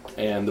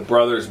 And the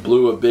brothers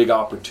blew a big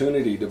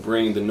opportunity to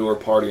bring the Nur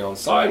party on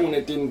side when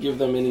it didn't give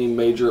them any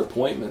major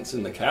appointments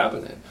in the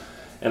cabinet.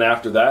 And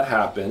after that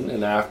happened,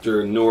 and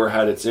after Nur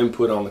had its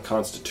input on the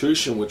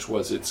Constitution, which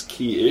was its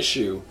key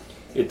issue,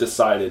 it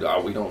decided,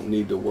 we don't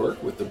need to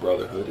work with the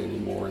Brotherhood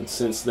anymore. And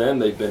since then,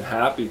 they've been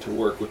happy to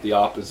work with the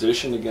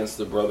opposition against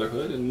the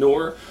Brotherhood. And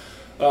Nur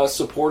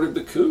supported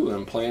the coup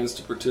and plans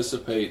to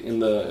participate in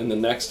the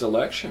next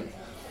election.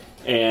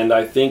 And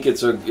I think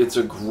it's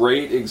a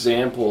great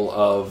example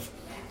of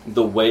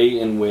the way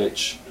in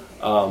which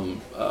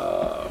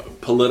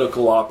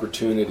political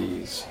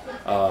opportunities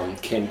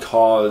can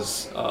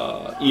cause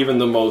even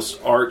the most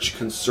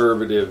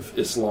arch-conservative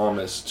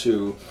Islamists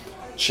to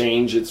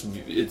change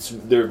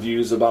their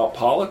views about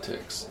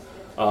politics.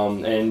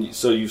 And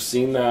so you've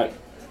seen that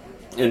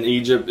in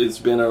Egypt. It's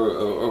been a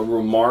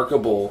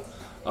remarkable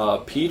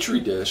petri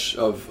dish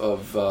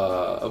of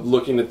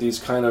looking at these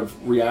kind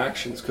of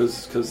reactions,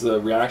 because the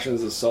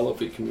reactions of the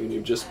Salafi community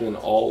have just been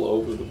all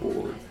over the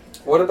board.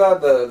 What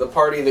about the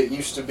party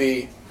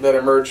that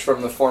emerged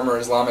from the former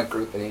Islamic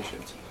group in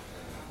Egypt?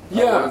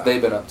 What have they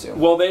been up to?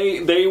 Well,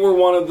 they were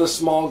one of the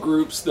small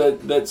groups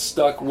that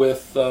stuck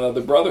with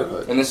the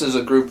Brotherhood. And this is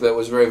a group that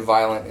was very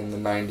violent in the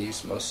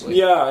 90s, mostly.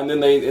 Yeah, and then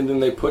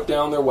they put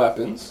down their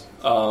weapons.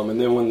 And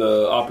then when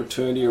the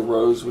opportunity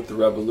arose with the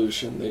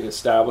revolution, they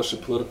established a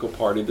political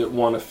party that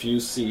won a few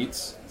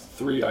seats,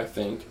 3, I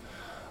think.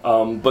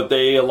 But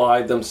they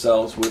allied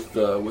themselves with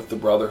the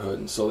Brotherhood,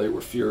 and so they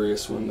were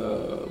furious when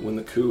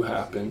the coup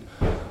happened.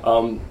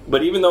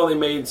 But even though they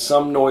made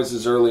some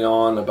noises early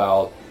on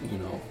about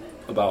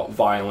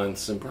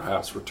violence and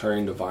perhaps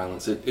returning to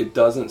violence, it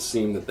doesn't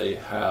seem that they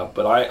have.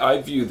 But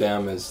I view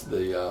them as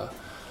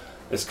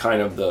as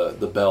kind of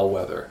the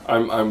bellwether.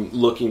 I'm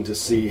looking to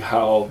see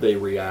how they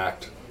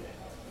react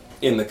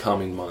in the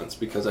coming months,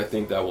 because I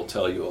think that will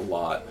tell you a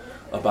lot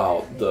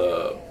about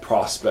the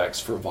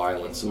prospects for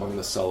violence among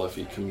the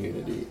Salafi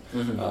community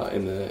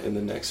in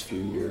the next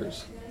few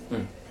years.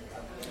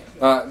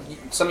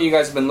 Some of you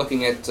guys have been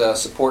looking at financial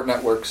support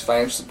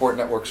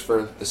networks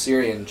for the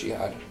Syrian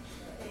jihad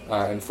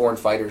and foreign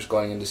fighters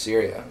going into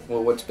Syria.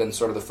 Well, what's been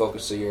sort of the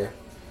focus of your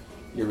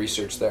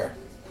research there?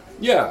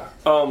 Yeah.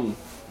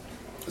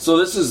 So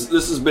this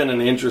has been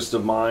an interest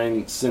of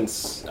mine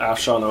since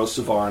Afshan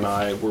Osavar and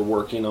I were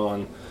working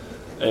on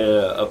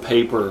a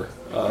paper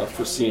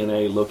for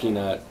CNA looking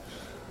at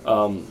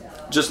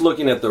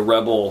the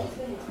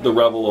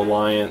rebel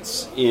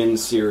alliance in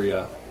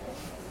Syria,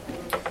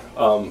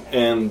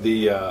 and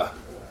the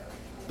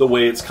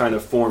way it's kind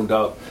of formed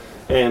up,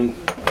 and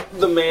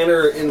the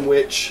manner in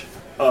which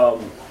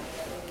hold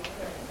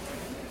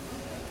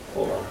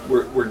on,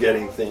 we're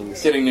getting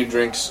new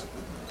drinks.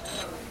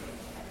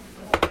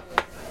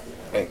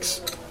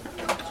 Thanks.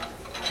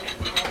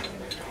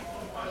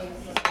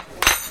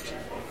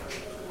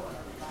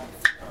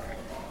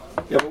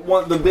 Yeah,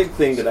 but the big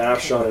thing that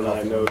Afshan and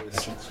I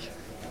noticed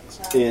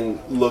in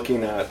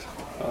looking at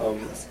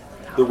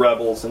the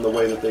rebels and the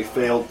way that they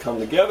failed come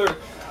together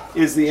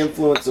is the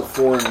influence of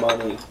foreign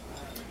money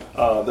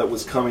that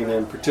was coming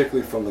in,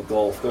 particularly from the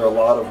Gulf. There are a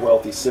lot of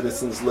wealthy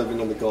citizens living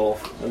in the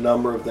Gulf. A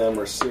number of them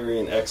are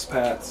Syrian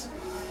expats,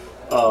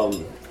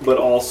 but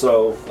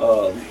also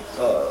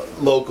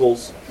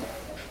locals,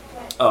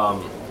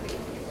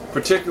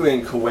 particularly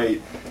in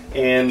Kuwait.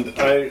 And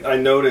I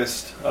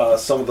noticed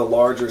some of the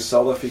larger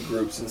Salafi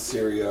groups in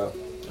Syria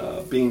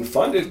being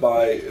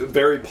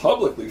very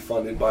publicly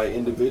funded by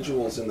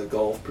individuals in the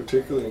Gulf,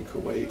 particularly in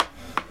Kuwait.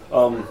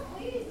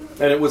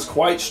 And it was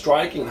quite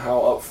striking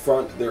how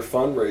upfront their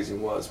fundraising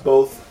was,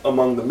 both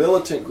among the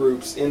militant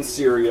groups in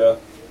Syria,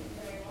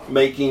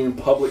 making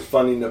public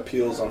funding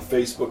appeals on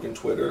Facebook and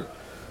Twitter,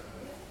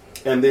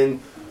 and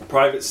then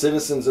private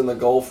citizens in the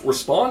Gulf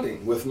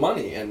responding with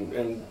money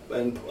and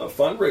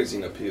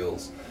fundraising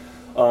appeals.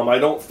 I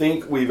don't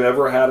think we've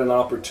ever had an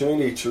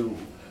opportunity to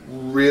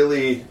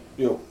really,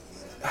 to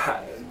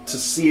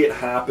see it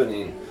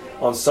happening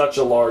on such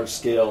a large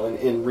scale and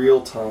in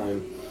real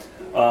time.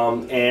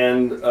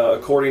 And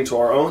according to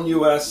our own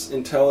U.S.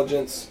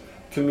 intelligence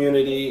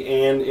community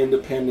and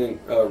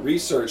independent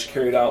research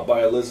carried out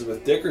by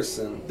Elizabeth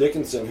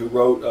Dickinson, who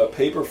wrote a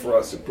paper for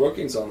us at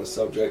Brookings on the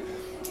subject,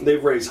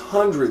 they've raised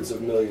hundreds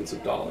of millions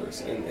of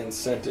dollars and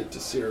sent it to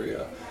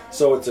Syria.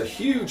 So it's a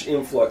huge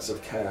influx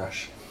of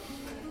cash.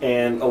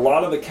 And a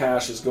lot of the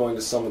cash is going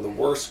to some of the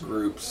worst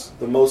groups,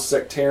 the most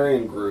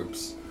sectarian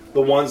groups,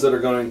 the ones that are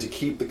going to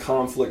keep the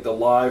conflict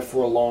alive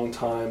for a long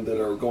time,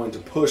 that are going to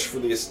push for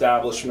the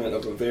establishment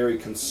of a very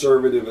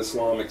conservative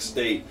Islamic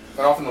state.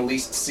 And often the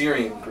least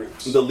Syrian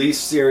groups. The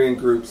least Syrian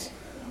groups.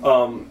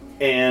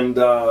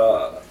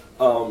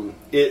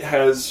 It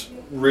has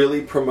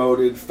really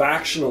promoted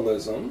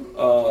factionalism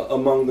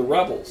among the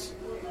rebels.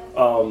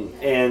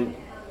 And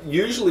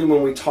usually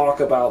when we talk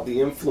about the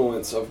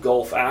influence of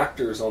Gulf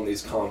actors on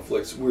these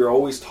conflicts, we're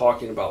always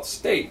talking about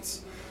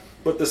states.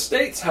 But the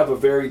states have a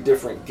very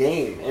different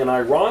game. And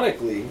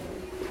ironically,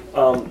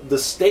 the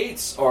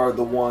states are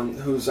the one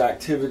whose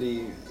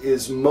activity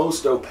is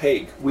most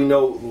opaque. We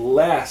know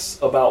less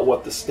about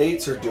what the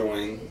states are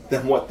doing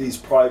than what these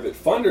private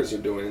funders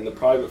are doing. And the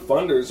private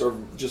funders are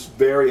just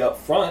very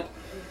upfront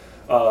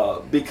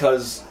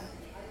because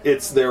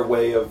it's their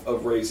way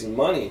of raising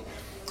money.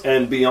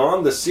 And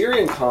beyond the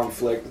Syrian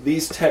conflict,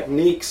 these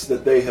techniques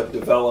that they have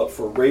developed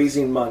for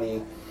raising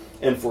money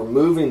and for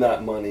moving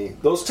that money,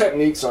 those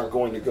techniques aren't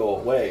going to go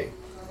away,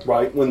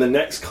 right? When the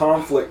next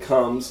conflict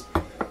comes,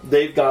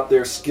 they've got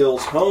their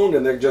skills honed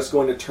and they're just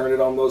going to turn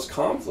it on those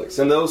conflicts.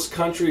 And those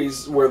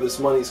countries where this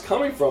money's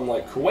coming from,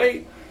 like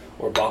Kuwait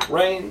or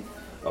Bahrain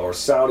or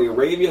Saudi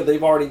Arabia,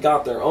 they've already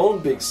got their own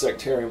big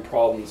sectarian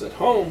problems at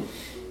home.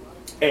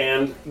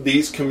 And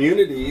these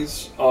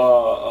communities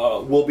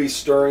will be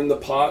stirring the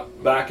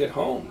pot back at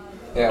home.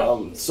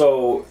 Yeah.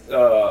 So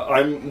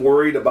I'm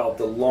worried about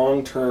the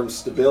long-term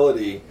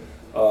stability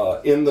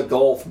in the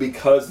Gulf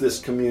because this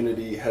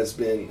community has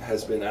been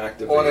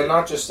activated. Well, and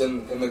not just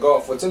in the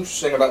Gulf. What's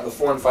interesting about the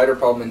foreign fighter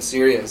problem in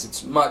Syria is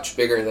it's much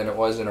bigger than it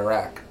was in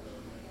Iraq.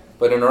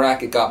 But in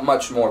Iraq, it got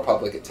much more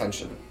public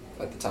attention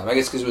at the time. I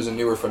guess because it was a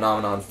newer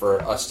phenomenon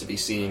for us to be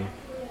seeing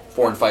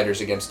foreign fighters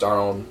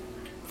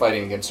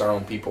fighting against our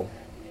own people.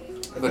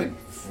 I think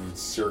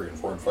Syrian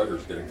foreign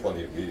fighters getting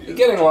plenty of media. You're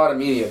getting a lot of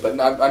media, but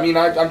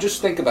I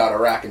just think about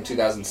Iraq in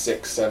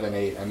 2006, 7,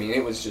 8. I mean,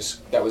 it was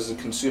just, that was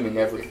consuming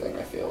everything,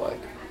 I feel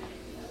like.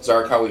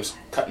 Zarqawi was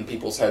cutting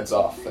people's heads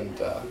off, and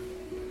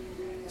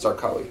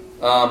Zarqawi.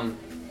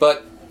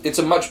 But it's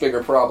a much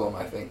bigger problem,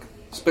 I think.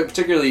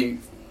 Particularly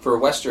for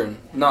Western,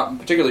 not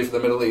particularly for the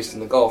Middle East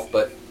and the Gulf,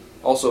 but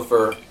also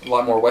for a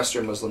lot more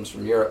Western Muslims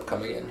from Europe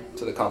coming in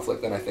to the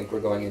conflict than I think we're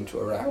going into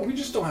Iraq. Well, we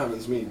just don't have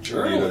as many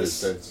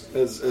journalists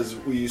as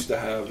we used to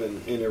have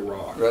in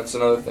Iraq. That's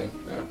another thing.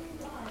 Yeah.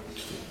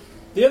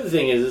 The other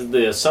thing is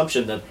the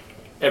assumption that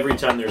every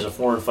time there's a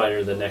foreign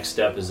fighter, the next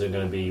step is they're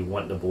going to be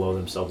wanting to blow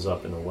themselves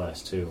up in the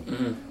West, too.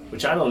 Mm-hmm.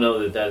 Which I don't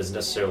know that is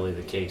necessarily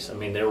the case. I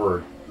mean, there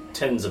were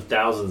tens of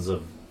thousands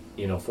of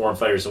foreign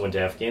fighters that went to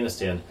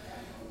Afghanistan.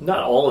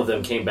 Not all of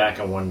them came back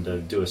and wanted to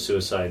do a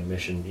suicide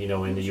mission,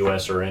 in the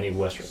U.S. or any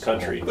Western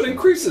country. But it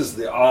increases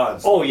the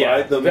odds. Oh, yeah.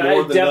 Right? The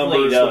more the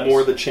numbers, the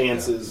more the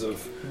chances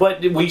of... But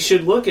we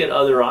should look at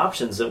other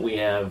options that we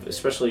have,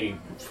 especially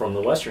from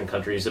the Western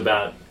countries,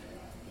 about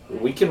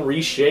we can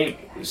reshape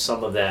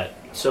some of that.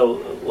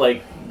 So,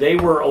 they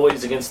were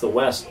always against the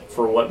West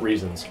for what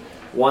reasons?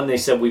 One, they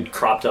said we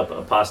propped up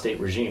apostate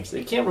regimes.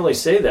 They can't really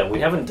say that. We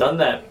haven't done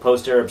that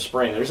post-Arab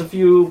Spring. There's a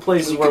few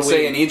places where we... You could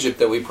say in Egypt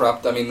that we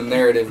propped... I mean, the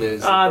narrative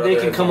is... they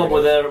can come up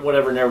with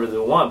whatever narrative they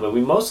want, but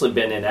we've mostly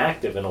been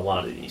inactive in a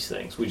lot of these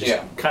things. We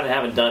just kind of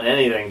haven't done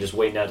anything, just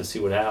waiting out to see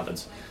what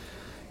happens.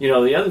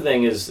 The other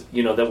thing is,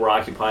 that we're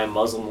occupying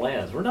Muslim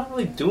lands. We're not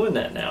really doing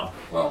that now.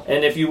 Well,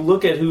 and if you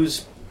look at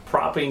who's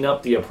propping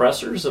up the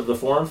oppressors of the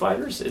foreign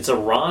fighters, it's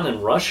Iran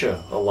and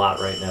Russia a lot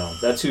right now.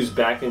 That's who's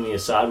backing the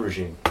Assad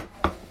regime.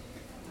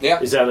 Yeah.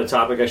 Is that a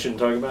topic I shouldn't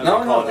talk about?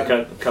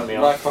 No. Cut me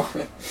off.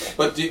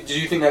 But do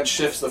you think that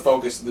shifts the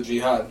focus of the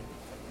jihad?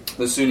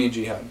 The Sunni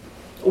jihad?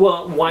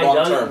 Well,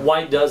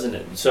 why doesn't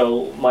it?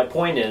 So my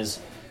point is,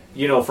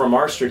 from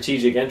our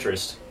strategic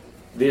interest,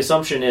 the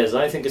assumption is,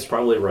 and I think it's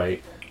probably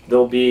right,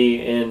 they'll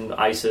be in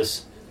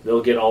ISIS,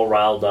 they'll get all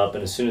riled up,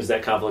 and as soon as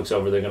that conflict's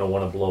over, they're going to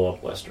want to blow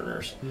up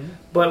Westerners. Mm-hmm.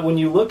 But when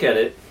you look at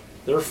it,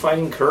 they're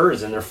fighting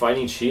Kurds and they're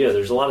fighting Shia.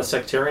 There's a lot of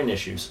sectarian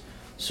issues.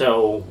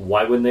 So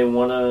why wouldn't they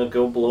want to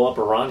go blow up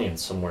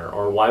Iranians somewhere?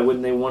 Or why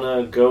wouldn't they want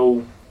to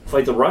go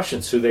fight the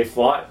Russians who they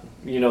fought,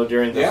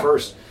 during the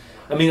first?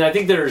 I mean, I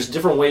think there's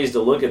different ways to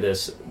look at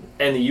this,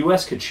 and the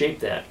U.S. could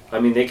shape that.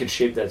 I mean, they could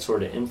shape that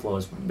sort of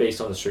influence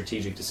based on the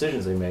strategic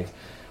decisions they make.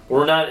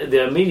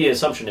 The immediate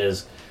assumption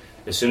is,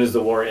 as soon as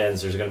the war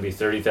ends, there's going to be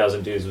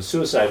 30,000 dudes with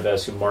suicide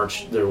vests who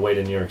march their way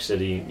to New York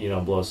City,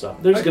 blow us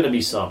up. There's going to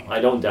be some. I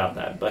don't doubt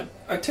that. But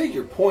I take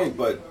your point,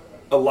 but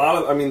a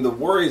lot of, the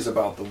worry is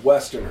about the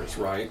Westerners,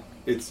 right?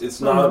 It's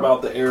not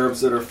about the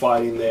Arabs that are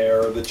fighting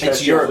there, or the Chechens.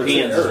 It's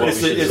Europeans.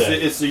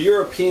 It's the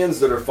Europeans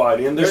that are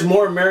fighting. There's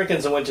more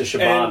Americans that went to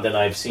Shabab than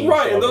I've seen.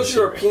 Right, and those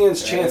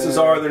Europeans, chances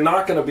are, they're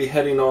not going to be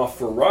heading off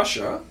for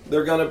Russia.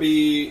 They're going to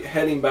be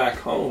heading back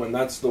home, and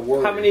that's the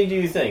worry. How many do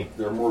you think?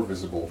 They're more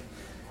visible.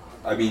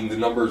 I mean, the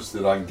numbers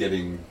that I'm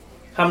getting...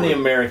 How many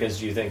Americans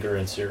do you think are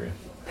in Syria?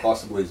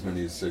 Possibly as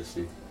many as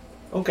 60.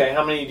 Okay,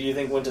 how many do you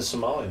think went to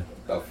Somalia?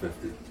 About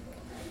 50.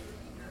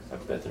 I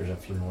bet there's a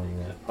few more than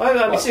that.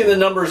 I mean, see, the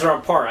numbers are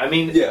on par. I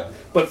mean, Yeah.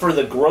 But for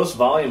the gross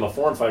volume of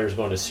foreign fighters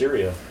going to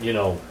Syria,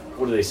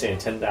 what are they saying,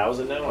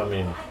 10,000 now? I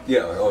mean...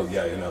 Yeah, oh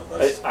yeah, you know.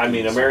 I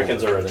mean,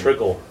 Americans are a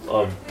trickle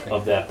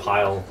of that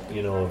pile,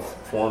 of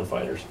foreign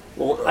fighters.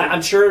 Well,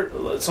 I'm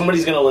sure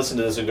somebody's going to listen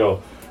to this and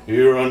go,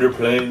 "You're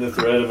underplaying the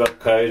threat of Al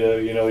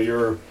Qaeda.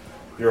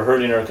 You're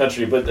hurting our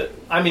country." But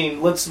I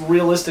mean, let's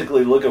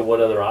realistically look at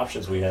what other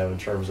options we have in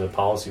terms of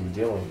policy we're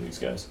dealing with these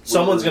guys.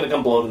 Someone's going to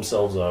come blow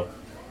themselves up.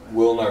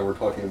 Will and I were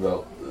talking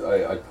about.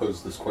 I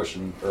posed this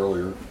question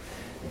earlier.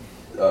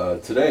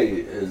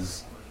 Today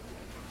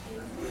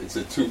it's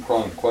a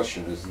two-pronged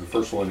question. The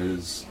first one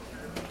is,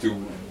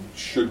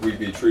 should we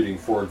be treating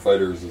foreign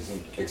fighters as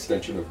an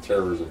extension of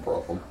terrorism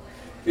problem?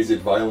 Is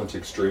it violent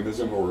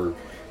extremism? Or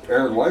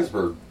Aaron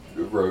Weisberg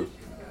wrote,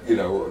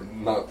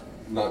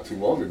 not too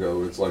long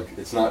ago, it's like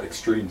it's not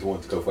extreme to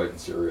want to go fight in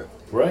Syria.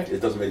 Right. It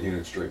doesn't make you an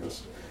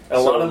extremist. A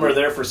lot of them are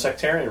there for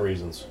sectarian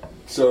reasons.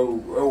 So,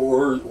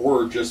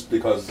 or just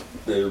because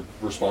they're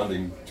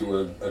responding to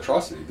an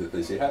atrocity that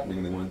they see happening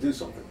and they want to do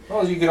something.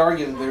 Well, you could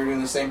argue that they're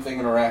doing the same thing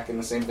in Iraq and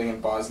the same thing in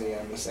Bosnia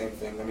and the same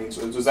thing. I mean,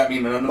 so does that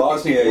mean none of those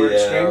Bosnia, people were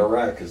extreme?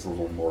 Iraq is a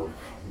little more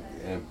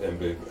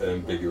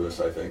ambiguous,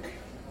 I think.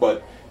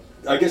 But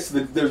I guess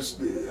I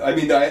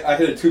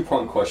had a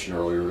two-pronged question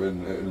earlier,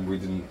 and we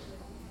didn't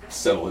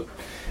settle it,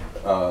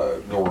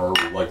 nor are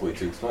we likely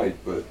to tonight.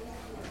 But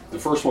the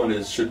first one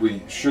is, should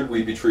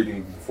we be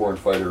treating the foreign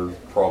fighter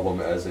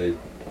problem as a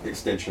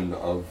extension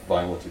of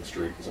violent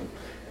extremism?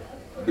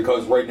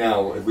 Because right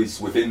now, at least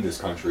within this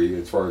country,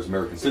 as far as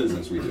American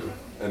citizens, we do.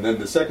 And then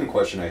the second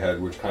question I had,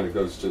 which kind of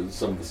goes to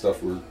some of the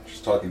stuff we were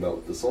just talking about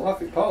with the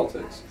Salafi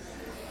politics,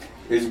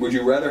 is would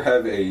you rather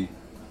have a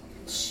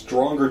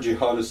stronger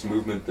jihadist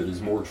movement that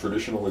is more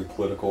traditionally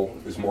political,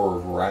 is more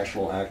of a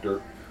rational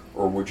actor,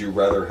 or would you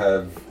rather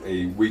have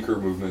a weaker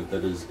movement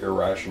that is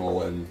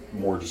irrational and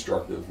more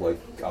destructive, like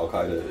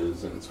Al-Qaeda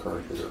is in its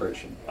current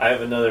iteration? I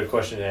have another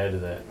question to add to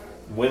that.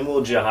 When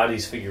will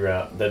jihadis figure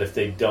out that if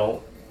they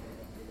don't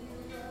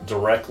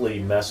directly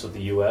mess with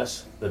the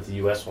U.S., that the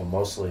U.S. will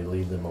mostly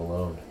leave them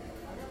alone?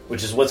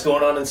 Which is what's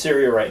going on in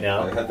Syria right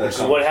now. Which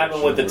is what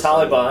happened with the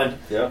Taliban,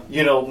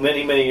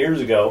 many, many years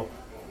ago.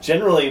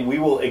 Generally, we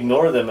will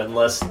ignore them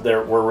unless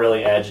we're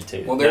really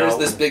agitated. Well, there is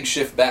this big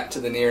shift back to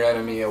the near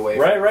enemy away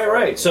from...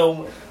 Right.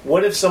 So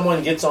what if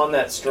someone gets on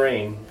that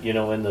strain,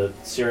 in the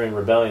Syrian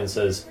rebellion,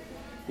 says,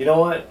 you know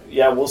what,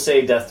 yeah, we'll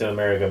say death to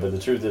America, but the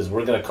truth is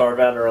we're going to carve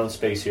out our own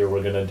space here,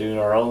 we're going to do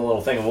our own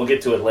little thing, and we'll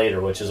get to it later,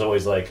 which is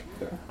always like,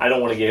 I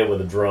don't want to get hit with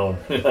a drone.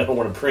 I don't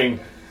want to bring,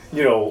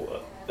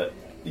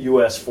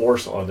 U.S.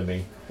 force onto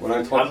me.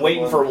 I'm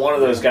waiting for one of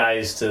those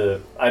guys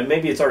to...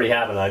 maybe it's already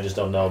happened, I just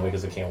don't know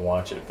because I can't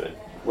watch it, but...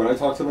 When I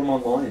talk to them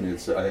online,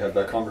 I have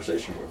that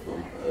conversation with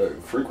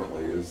them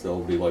frequently. Is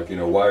they'll be like,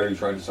 why are you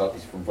trying to stop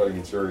us from fighting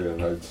in Syria?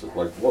 And I'd say,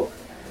 like, look,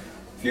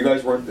 if you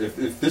guys weren't,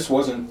 if this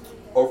wasn't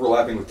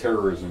overlapping with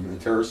terrorism and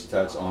terrorist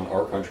attacks on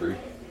our country,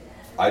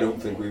 I don't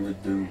think we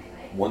would do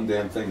one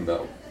damn thing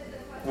about it.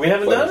 We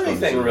haven't done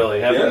anything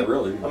really, have we? Yeah,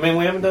 really. I mean,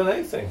 we haven't done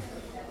anything.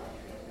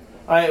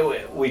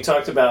 We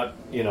talked about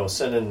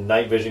sending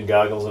night vision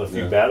goggles and a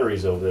few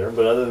batteries over there,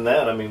 but other than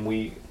that, I mean,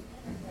 we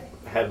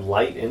had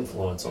light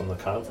influence on the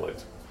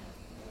conflict.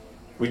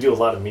 We do a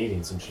lot of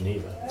meetings in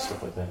Geneva and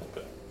stuff like that,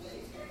 but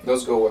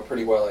those go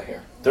pretty well, I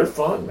hear. They're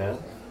fun, man.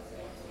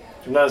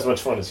 They're not as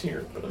much fun as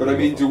here. But I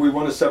mean, do we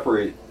want to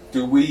separate?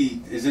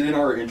 Is it in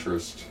our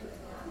interest,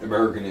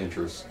 American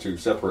interest, to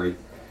separate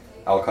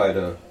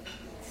Al-Qaeda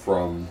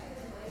from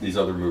these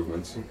other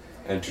movements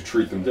and to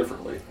treat them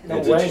differently? No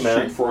and way, to man.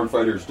 treat foreign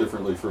fighters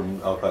differently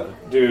from Al-Qaeda?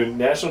 Dude,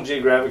 National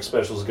Geographic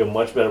specials go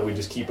much better. We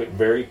just keep it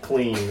very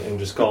clean and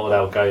just call it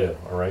Al-Qaeda,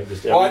 all right?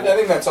 I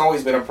think that's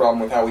always been a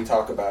problem with how we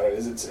talk about it.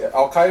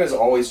 Al-Qaeda's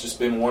always just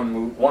been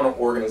one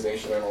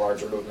organization in a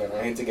larger movement.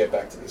 I hate to get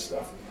back to this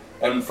stuff.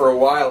 And for a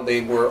while,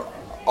 they were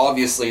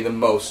obviously the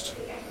most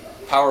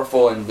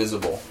powerful and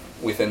visible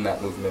within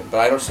that movement. But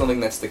I don't still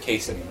think that's the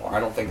case anymore. I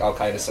don't think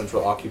Al-Qaeda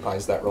Central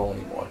occupies that role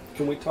anymore.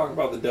 Can we talk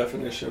about the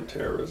definition of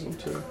terrorism,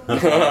 too?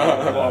 But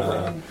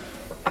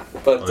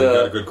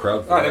got a good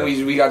crowd for I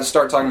think we got to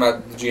start talking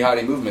about the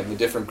jihadi movement, the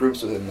different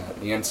groups within that,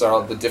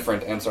 the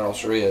different Ansar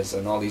al-Sharias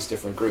and all these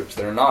different groups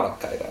that are not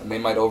Al-Qaeda. And they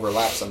might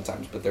overlap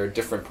sometimes, but they're a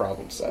different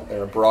problem set.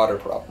 They're a broader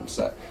problem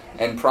set,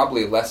 and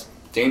probably a less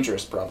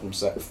dangerous problem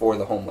set for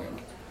the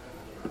homeland.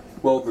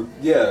 Well,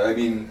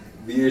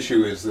 the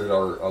issue is that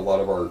a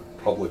lot of our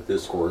public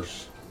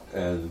discourse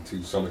and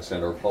to some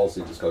extent our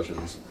policy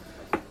discussions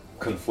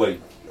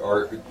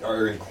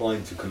are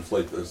inclined to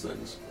conflate those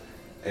things.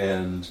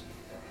 And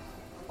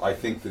I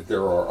think that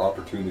there are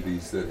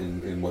opportunities that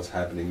in what's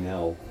happening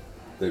now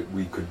that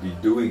we could be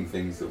doing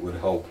things that would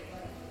help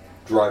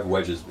drive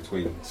wedges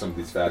between some of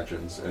these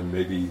factions, and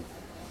maybe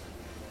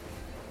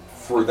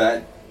for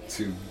that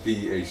to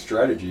be a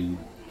strategy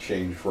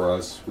change for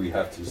us, we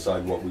have to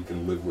decide what we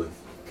can live with.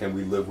 Can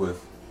we live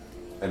with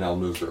an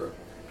al-Nusra?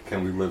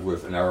 Can we live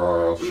with an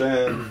Ahrar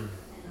al-Sham?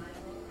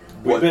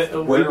 We've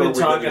been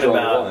talking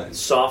about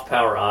soft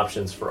power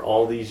options for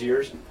all these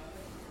years.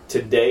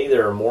 Today,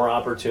 there are more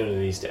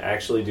opportunities to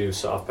actually do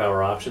soft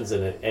power options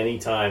than at any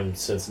time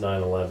since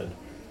 9/11.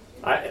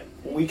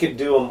 We could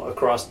do them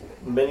across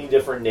many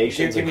different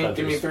nations and countries.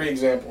 Give me 3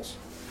 examples.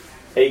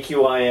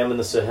 AQIM in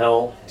the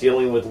Sahel,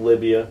 dealing with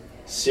Libya,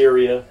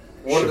 Syria.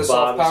 What are the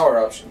soft power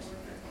options?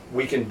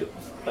 We can,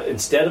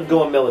 instead of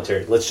going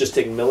military, let's just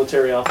take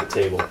military off the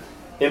table.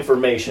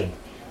 Information.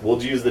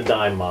 We'll use the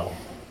dime model.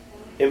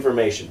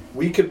 Information.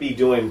 We could be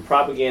doing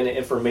propaganda,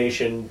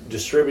 information,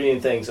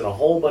 distributing things in a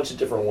whole bunch of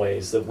different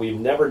ways that we've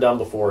never done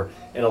before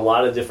in a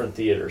lot of different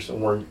theaters,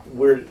 and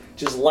we're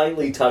just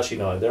lightly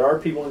touching on it. There are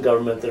people in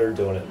government that are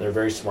doing it, and they're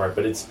very smart,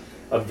 but it's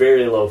a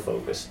very low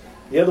focus.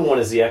 The other one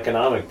is the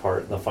economic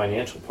part and the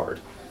financial part.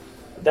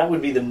 That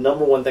would be the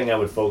number one thing I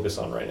would focus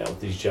on right now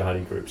with these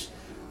jihadi groups.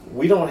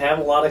 We don't have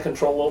a lot of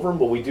control over them,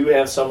 but we do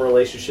have some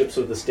relationships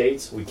with the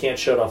states. We can't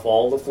shut off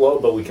all the flow,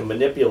 but we can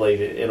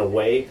manipulate it in a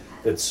way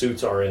that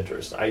suits our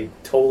interest. I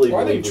totally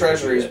believe. I think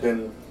Treasury's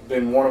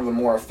been one of the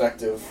more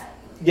effective.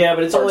 Yeah,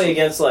 but it's only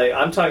against, like,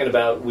 I'm talking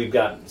about, we've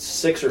got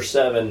 6 or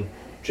 7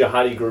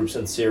 jihadi groups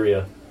in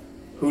Syria.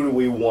 Who do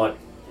we want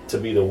to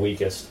be the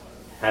weakest?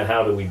 And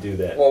how do we do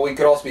that? Well, we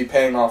could also be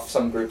paying off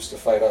some groups to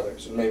fight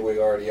others, and maybe we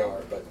already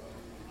are, but...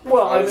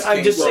 Well,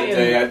 I'm just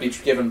saying... I'd be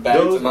giving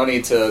bags of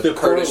money to the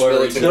Kurdish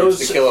militant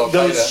groups to kill Al-Qaeda.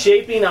 Those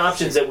shaping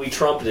options that we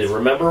trumpeted.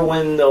 Remember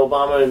when the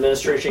Obama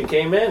administration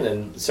came in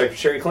and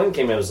Secretary Clinton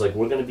came in and was like,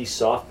 we're going to be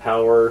soft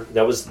power.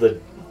 That was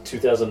the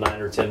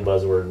 2009 or 10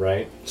 buzzword,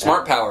 right?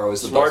 Smart power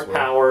was the buzzword. Smart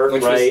power,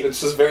 right?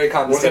 Which was very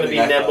condescending. We're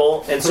going to be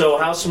nimble. And so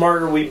how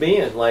smart are we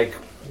being? Like,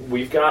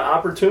 we've got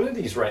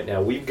opportunities right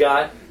now. We've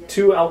got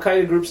 2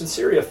 Al-Qaeda groups in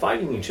Syria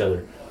fighting each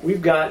other.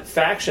 We've got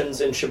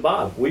factions in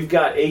Shabab. We've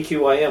got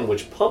AQIM,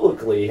 which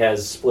publicly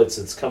has splits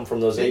that's come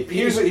from those AP.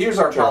 Here's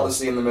our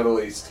policy in the Middle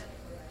East.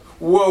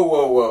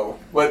 Whoa.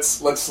 Let's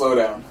slow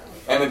down.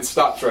 And it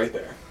stops right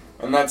there.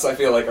 And that's, I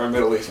feel like, our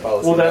Middle East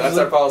policy. Well, that's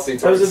our policy.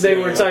 That was the thing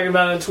we were talking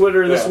about on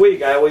Twitter this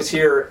week. I always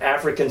hear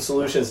African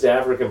solutions to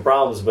African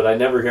problems, but I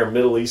never hear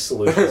Middle East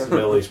solutions to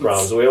Middle East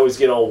problems. We always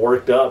get all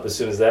worked up as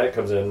soon as that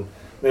comes in.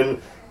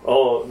 Then,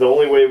 the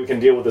only way we can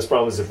deal with this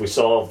problem is if we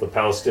solve the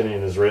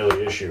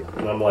Palestinian-Israeli issue.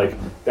 And I'm like,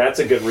 that's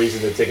a good reason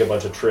to take a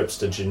bunch of trips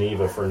to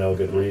Geneva for no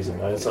good reason.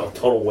 It's a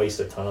total waste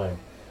of time.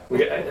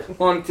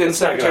 And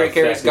Secretary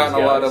Kerry's gotten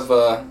a lot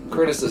of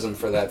criticism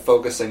for that,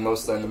 focusing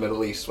mostly on the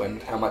Middle East, when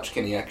how much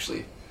can he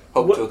actually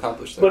hope to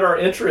accomplish there? But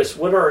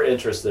what are our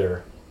interests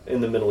there in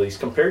the Middle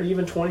East compared to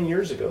even 20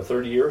 years ago,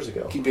 30 years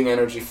ago? Keeping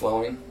energy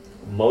flowing.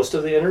 Most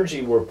of the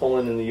energy we're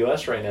pulling in the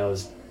U.S. right now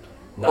is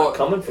not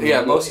coming from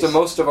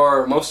most of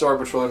our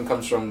petroleum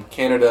comes from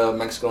Canada,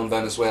 Mexico, and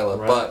Venezuela,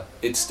 right. But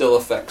it still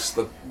affects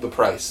the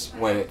price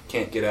when it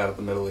can't get out of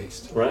the Middle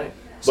East. Right.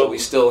 So we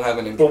still have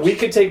an interest. But we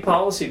could take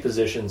policy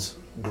positions,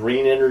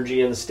 green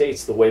energy in the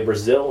States, the way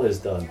Brazil has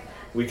done.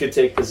 We could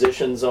take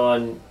positions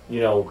on,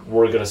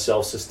 we're going to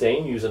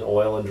self-sustain using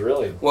oil and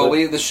drilling. Well,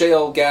 the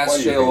shale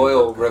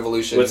oil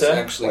revolution is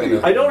actually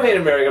going to... I don't hate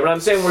America, but I'm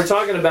saying we're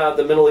talking about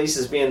the Middle East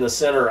as being the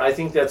center. I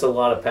think that's a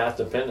lot of path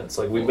dependence.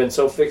 Like, we've been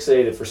so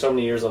fixated for so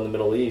many years on the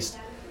Middle East.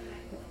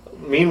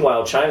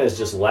 Meanwhile, China is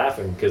just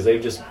laughing because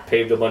they've just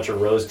paved a bunch of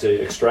roads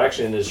to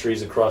extraction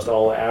industries across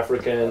all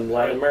Africa and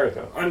Latin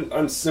America.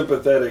 I'm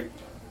sympathetic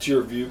to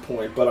your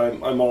viewpoint, but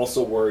I'm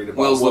also worried about...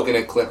 Will's looking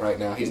at Clint right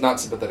now. He's not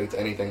sympathetic to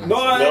anything.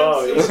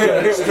 No, he's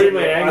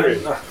extremely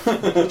angry.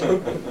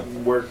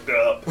 Worked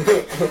up.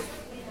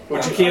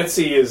 What you can't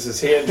see is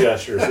his hand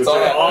gestures, which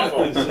are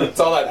awful. It's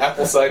all that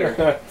apple cider.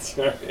 That's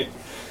right.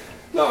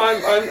 No,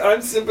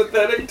 I'm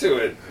sympathetic to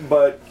it,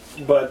 but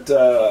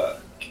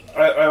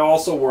I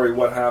also worry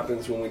what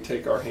happens when we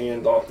take our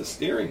hand off the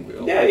steering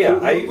wheel. Yeah.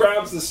 Who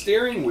grabs the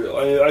steering wheel?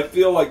 I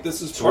feel like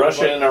this is part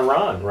Russia and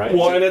Iran, right?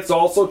 Well, and it's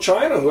also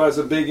China who has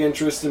a big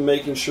interest in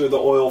making sure the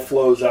oil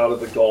flows out of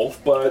the Gulf,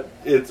 but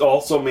it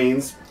also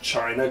means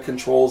China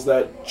controls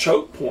that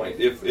choke point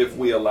if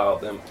we allow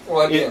them.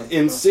 Well,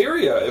 in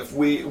Syria, if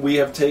we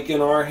have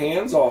taken our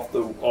hands off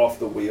the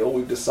wheel,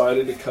 we've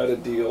decided to cut a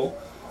deal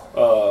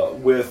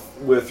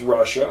with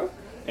Russia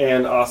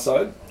and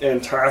Assad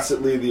and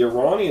tacitly the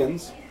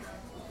Iranians.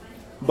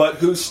 But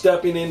who's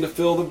stepping in to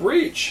fill the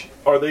breach?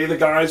 Are they the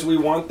guys we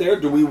want there?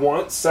 Do we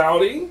want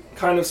Saudi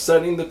kind of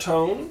setting the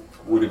tone?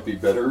 Would it be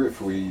better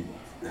if we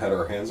had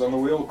our hands on the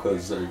wheel?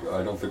 Because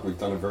I don't think we've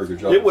done a very good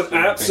job. It would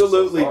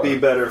absolutely be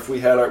better if we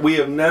had we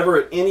have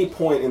never at any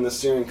point in the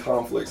Syrian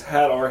conflicts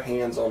had our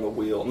hands on the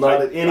wheel.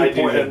 Not at any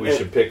point. I do think we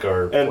should pick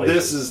our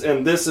places.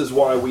 This is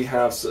why we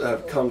have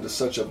come to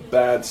such a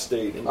bad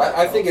state.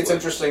 I think it's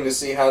interesting to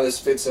see how this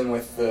fits in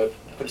with the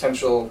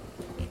potential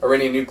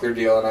Iranian nuclear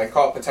deal, and I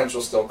call it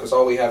potential still because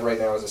all we have right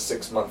now is a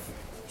 6-month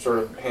sort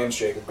of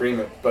handshake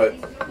agreement. But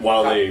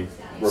while they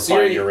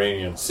refine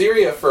uranium,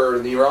 Syria for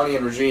the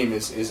Iranian regime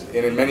is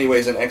in many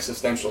ways an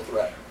existential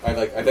threat.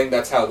 I think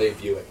that's how they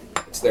view it.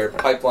 It's their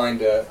pipeline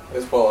to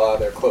Hezbollah,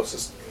 their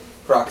closest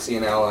proxy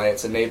and ally.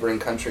 It's a neighboring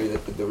country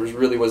that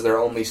really was their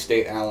only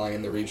state ally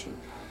in the region,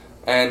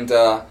 and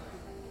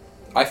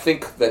I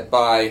think that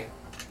by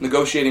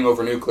negotiating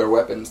over nuclear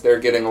weapons, they're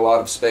getting a lot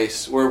of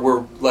space.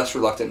 We're less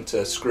reluctant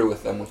to screw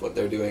with them with what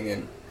they're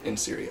doing in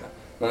Syria.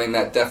 I think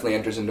that definitely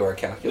enters into our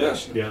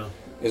calculation. Yeah.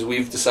 Is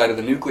we've decided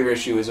the nuclear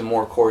issue is a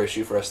more core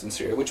issue for us than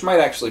Syria, which might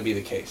actually be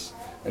the case.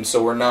 And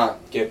so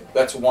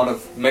that's one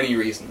of many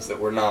reasons that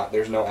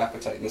there's no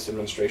appetite in this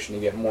administration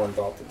to get more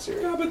involved in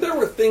Syria. Yeah, but there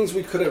were things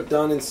we could have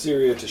done in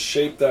Syria to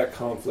shape that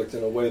conflict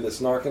in a way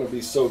that's not going to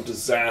be so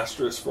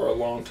disastrous for our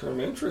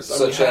long-term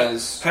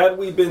interests. Had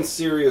we been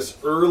serious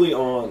early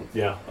on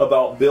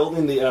about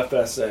building the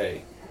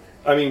FSA,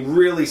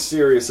 really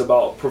serious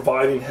about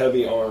providing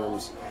heavy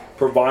arms,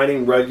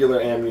 providing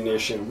regular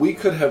ammunition, we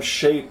could have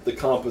shaped the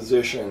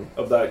composition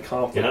of that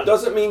conflict. It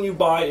doesn't mean you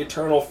buy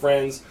eternal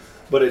friends,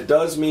 but it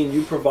does mean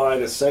you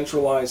provide a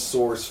centralized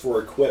source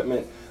for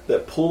equipment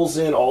that pulls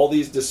in all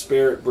these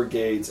disparate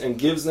brigades and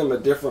gives them a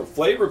different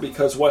flavor,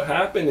 because what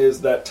happened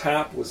is that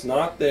tap was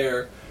not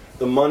there.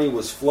 The money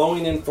was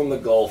flowing in from the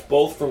Gulf,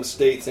 both from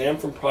states and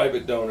from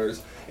private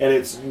donors, and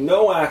it's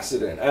no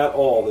accident at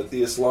all that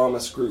the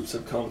Islamist groups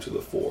have come to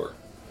the fore.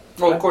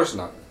 Well, of course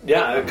not.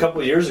 Yeah, a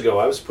couple of years ago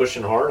I was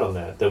pushing hard on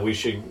that we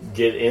should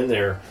get in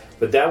there,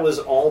 but that was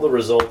all the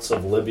results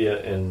of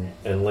Libya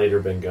and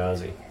later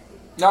Benghazi.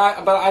 No,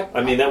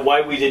 that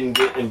why we didn't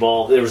get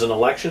involved. There was an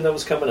election that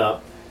was coming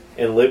up,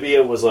 and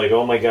Libya was like,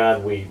 oh my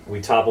God, we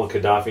toppled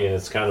Gaddafi, and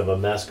it's kind of a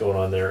mess going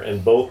on there.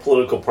 And both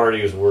political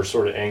parties were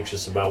sort of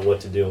anxious about what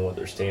to do and what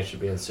their stance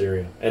should be in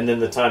Syria. And then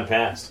the time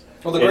passed.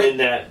 Well, in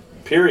that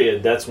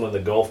period, that's when the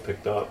Gulf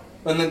picked up.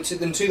 And then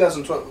in the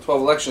 2012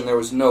 election, there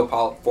was no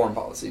foreign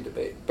policy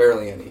debate,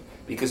 barely any,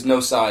 because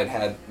both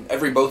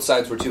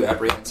sides were too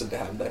apprehensive to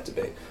have that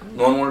debate.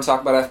 No one wanted to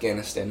talk about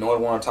Afghanistan. No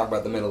one wanted to talk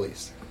about the Middle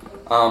East.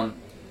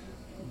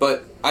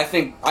 But I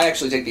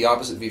actually take the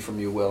opposite view from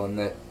you, Will, in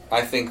that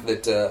I think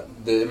that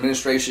the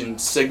administration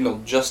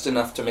signaled just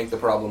enough to make the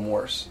problem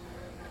worse,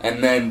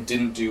 and then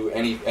didn't do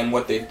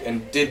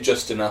did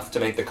just enough to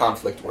make the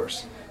conflict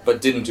worse,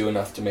 but didn't do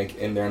enough to make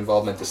their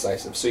involvement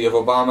decisive. So you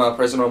have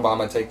President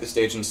Obama take the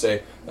stage and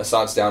say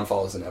Assad's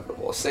downfall is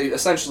inevitable,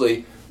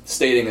 essentially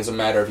stating as a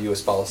matter of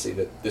U.S. policy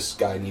that this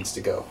guy needs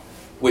to go,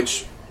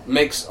 which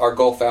makes our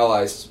Gulf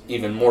allies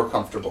even more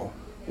comfortable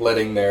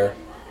letting their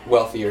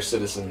wealthier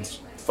citizens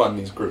fund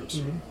these groups.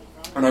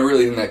 Mm-hmm. And I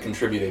really think that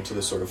contributed to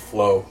the sort of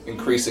flow,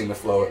 increasing the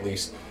flow at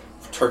least.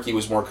 Turkey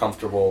was more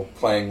comfortable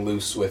playing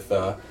loose with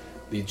the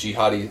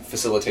jihadi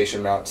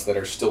facilitation routes that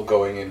are still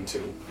going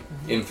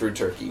in through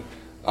Turkey.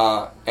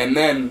 And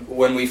then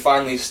when we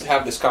finally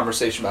have this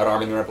conversation about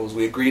arming the rebels,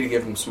 we agree to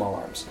give them small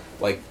arms,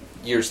 like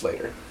years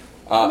later.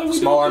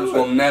 Small arms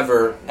will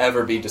never,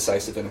 ever be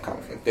decisive in a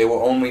conflict. They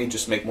will only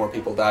just make more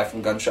people die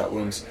from gunshot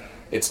wounds.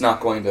 It's not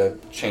going to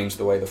change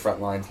the way the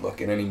front lines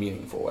look in any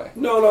meaningful way.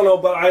 No,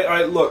 but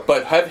I look.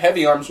 But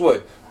heavy arms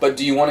would. But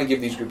do you want to give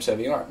these groups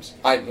heavy arms?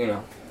 I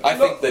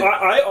think that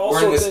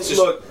we're in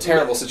this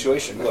terrible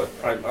situation. Look,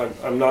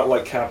 I'm not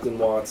like Captain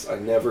Watts. I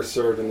never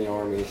served in the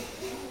Army.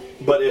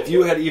 But if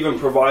you had even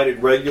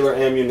provided regular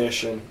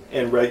ammunition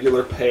and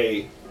regular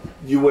pay,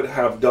 you would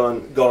have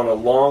gone a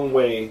long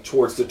way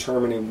towards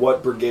determining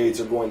what brigades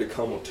are going to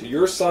come to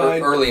your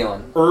side early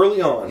on.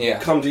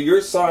 Come to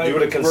your side. You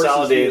would have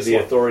consolidated the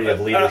authority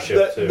of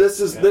leadership too. This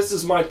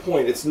is my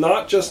point. It's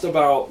not just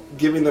about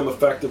giving them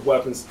effective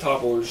weapons to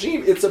topple a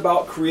regime. It's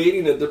about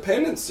creating a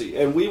dependency,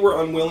 and we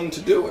were unwilling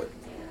to do it.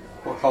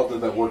 Well, how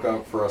did that work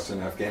out for us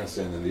in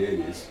Afghanistan in the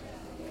 80s?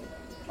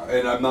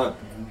 And I'm not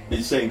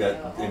saying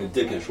that in a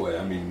dickish way.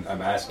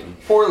 I'm asking.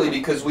 Poorly,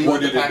 because we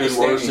would it have been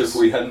worse if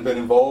we hadn't been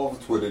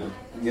involved? Would it,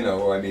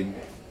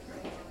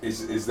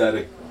 is that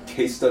a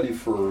case study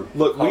for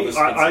how this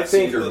can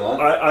succeed or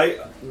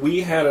not? We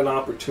had an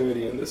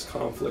opportunity in this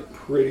conflict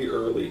pretty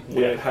early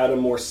when it had a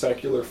more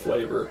secular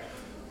flavor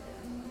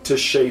to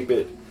shape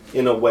it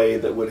in a way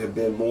that would have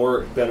been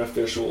more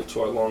beneficial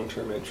to our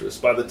long-term interests.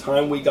 By the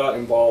time we got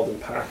involved in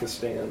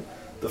Pakistan,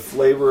 the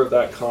flavor of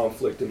that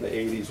conflict in the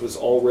 80s was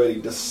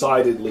already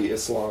decidedly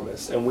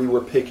Islamist, and we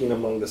were picking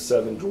among the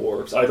seven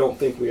dwarves. I don't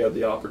think we had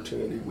the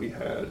opportunity we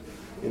had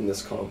in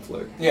this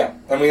conflict. Yeah,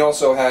 and we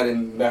also had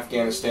in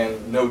Afghanistan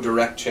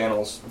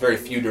very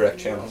few direct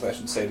channels, I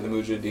should say, to the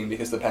Mujahideen,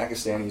 because the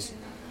Pakistanis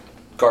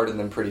guarded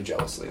them pretty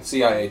jealously. The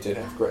CIA did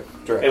have direct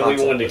contact. And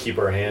we wanted to keep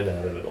our hand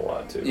out of it a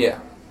lot, too.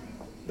 Yeah.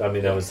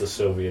 That was the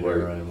Soviet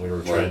era, and we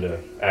were trying to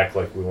act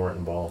like we weren't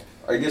involved.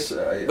 I guess.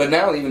 But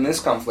now, even this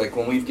conflict,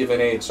 when we've given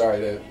aid,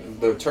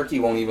 the Turkey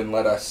won't even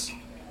let us,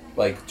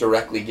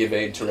 directly give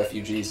aid to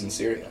refugees in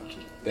Syria.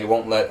 They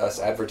won't let us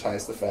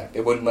advertise the fact.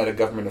 They wouldn't let a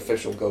government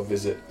official go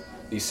visit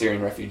these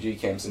Syrian refugee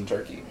camps in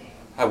Turkey.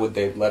 How would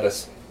they let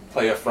us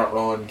play a front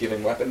role in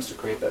giving weapons to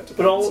create that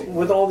dependency? But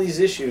with all these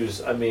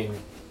issues,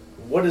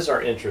 what is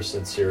our interest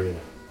in Syria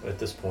at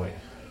this point?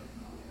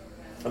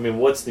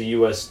 What's the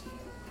U.S.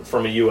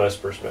 from a U.S.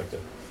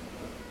 perspective?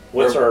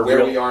 What's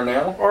where we are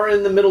now, or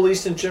in the Middle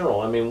East in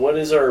general? What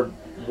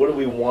do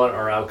we want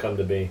our outcome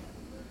to be?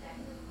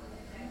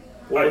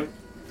 No,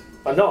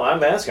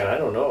 I'm asking. I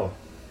don't know.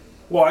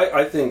 Well,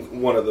 I think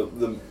one of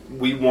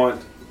we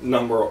want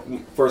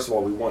first of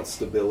all, we want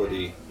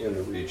stability in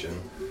the region.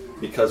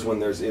 because when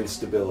there's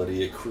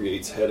instability, it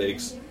creates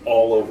headaches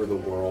all over the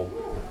world.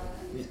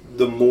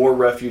 The more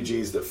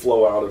refugees that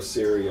flow out of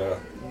Syria,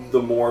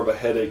 the more of a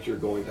headache you're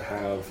going to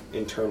have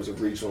in terms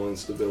of regional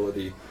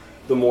instability.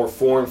 The more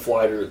foreign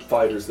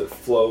fighters that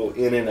flow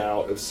in and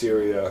out of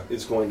Syria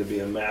is going to be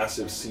a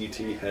massive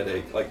CT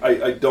headache. Like,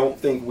 I don't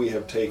think we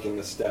have taken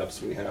the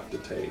steps we have to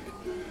take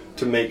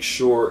to make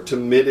sure, to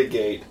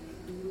mitigate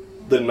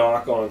the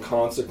knock-on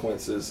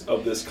consequences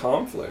of this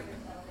conflict.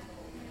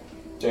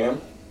 Jam?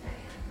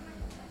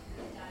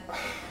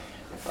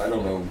 I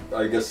don't know.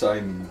 I guess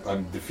I'm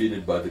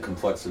defeated by the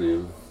complexity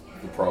of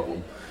the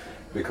problem,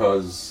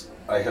 because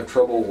I have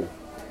trouble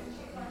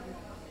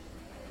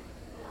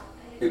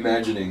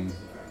imagining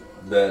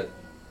that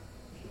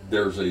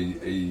there's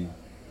a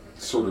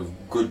sort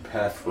of good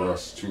path for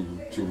us to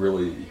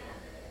really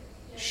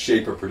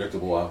shape a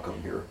predictable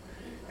outcome here.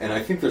 And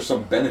I think there's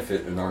some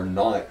benefit in our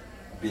not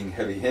being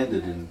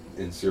heavy-handed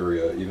in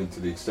Syria, even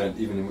to the extent,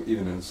 even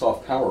in a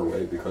soft power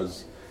way,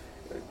 because,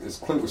 as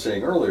Clint was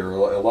saying earlier,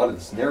 a lot of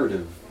this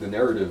narrative, the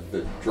narrative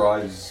that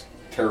drives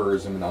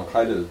terrorism and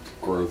Al-Qaeda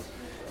growth,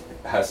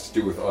 has to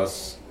do with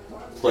us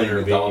playing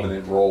a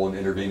dominant role in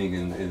intervening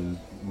in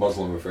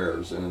Muslim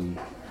affairs. And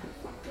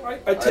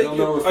I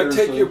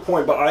take your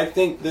point, but I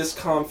think this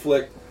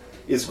conflict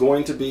is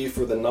going to be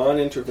for the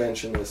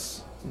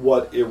non-interventionists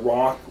what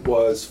Iraq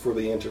was for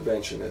the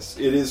interventionists.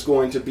 It is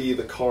going to be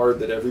the card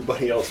that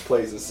everybody else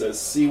plays and says,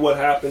 see what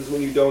happens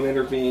when you don't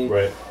intervene.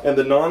 Right. And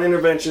the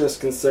non-interventionists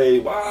can say,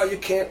 wow, you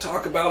can't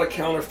talk about a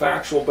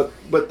counterfactual,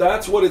 but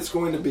that's what it's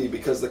going to be,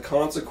 because the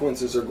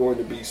consequences are going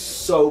to be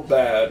so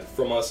bad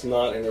from us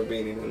not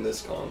intervening in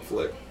this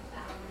conflict.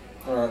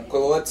 All right,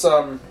 well,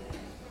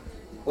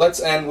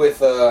 let's end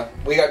with,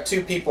 we got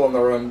two people in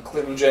the room,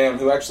 Clint and Jam,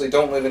 who actually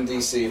don't live in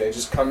D.C. They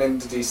just come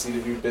into D.C.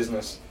 to do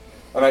business.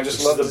 And I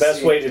just love the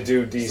best way to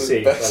do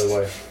DC, by the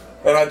way.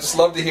 And I'd just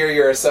love to hear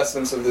your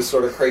assessments of this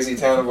sort of crazy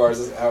town of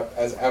ours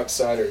as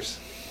outsiders.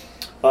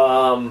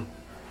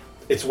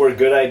 It's where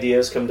good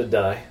ideas come to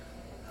die.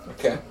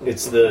 Okay.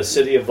 It's the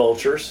city of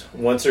vultures.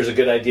 Once there's a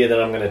good idea, then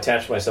I'm going to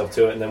attach myself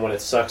to it, and then when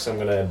it sucks, I'm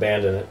going to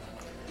abandon it.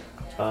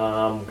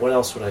 What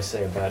else would I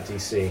say about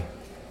DC?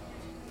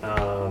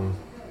 At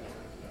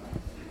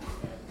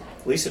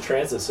least the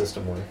transit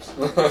system works.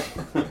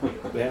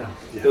 Yeah,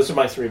 those are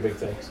my three big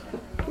things.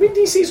 I mean,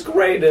 DC's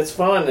great. It's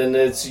fun and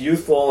it's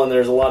youthful, and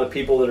there's a lot of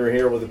people that are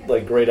here with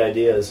like great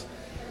ideas.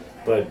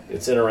 But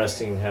it's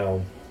interesting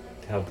how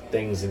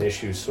things and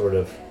issues sort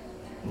of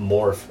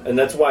morph, and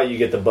that's why you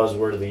get the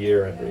buzzword of the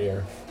year every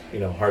year. You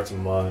know, hearts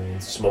and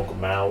minds, smoke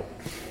them out.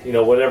 You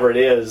know, whatever it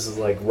is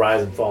like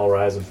rise and fall,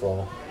 rise and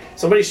fall.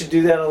 Somebody should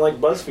do that on like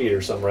BuzzFeed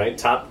or something, right?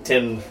 Top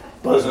 10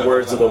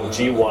 buzzwords of the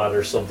GWAT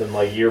or something,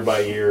 like year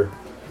by year.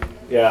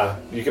 Yeah,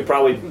 you could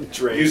probably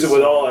use it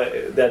with all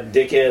that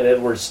dickhead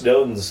Edward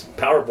Snowden's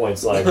PowerPoint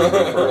slide.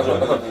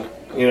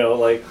 You know,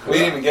 like... We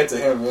didn't even get to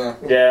him, yeah.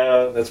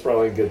 Yeah, that's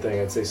probably a good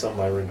thing. I'd say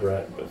something I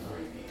regret, but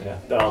yeah,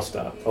 I'll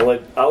stop.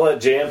 I'll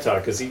let Jam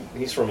talk, because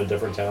he's from a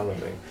different town than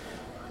me.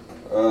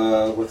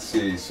 Let's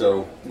see.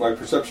 So, my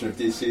perception of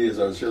DC is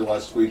I was here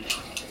last week,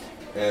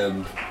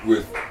 and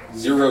with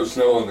 0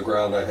 snow on the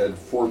ground, I had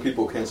 4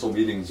 people cancel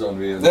meetings on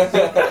me.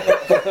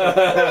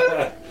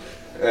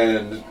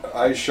 And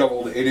I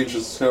shoveled 8 inches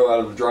of snow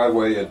out of the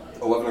driveway at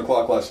 11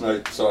 o'clock last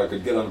night so I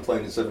could get on the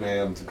plane at 7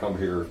 a.m. to come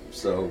here.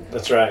 So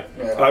that's right.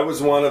 Yeah. I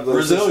was one of those.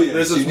 Resilient.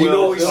 This is one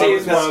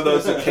of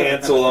those that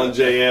canceled on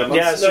JM.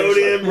 Yeah, snowed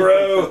in,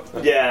 bro.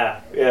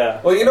 Yeah.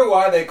 Well, you know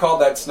why they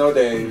called that snow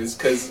day? It was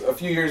because a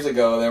few years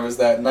ago there was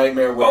that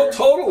nightmare where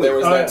there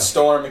was that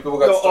storm and people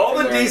got stuck all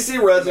the DC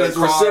residents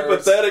were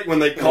sympathetic when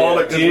they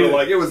called it, because we were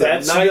like, it was a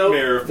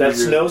nightmare. That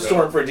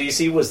snowstorm for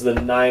DC was the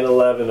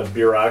 9/11 of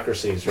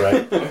bureaucracies,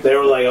 right? They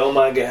were like, oh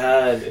my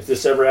god, if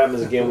this ever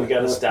happens again, we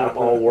got to stop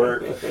all work.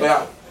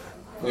 Yeah.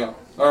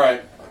 All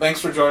right. Thanks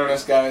for joining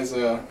us, guys.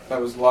 That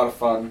was a lot of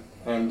fun,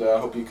 and I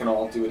hope you can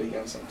all do it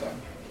again sometime.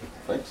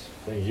 thanks.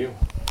 Thank you.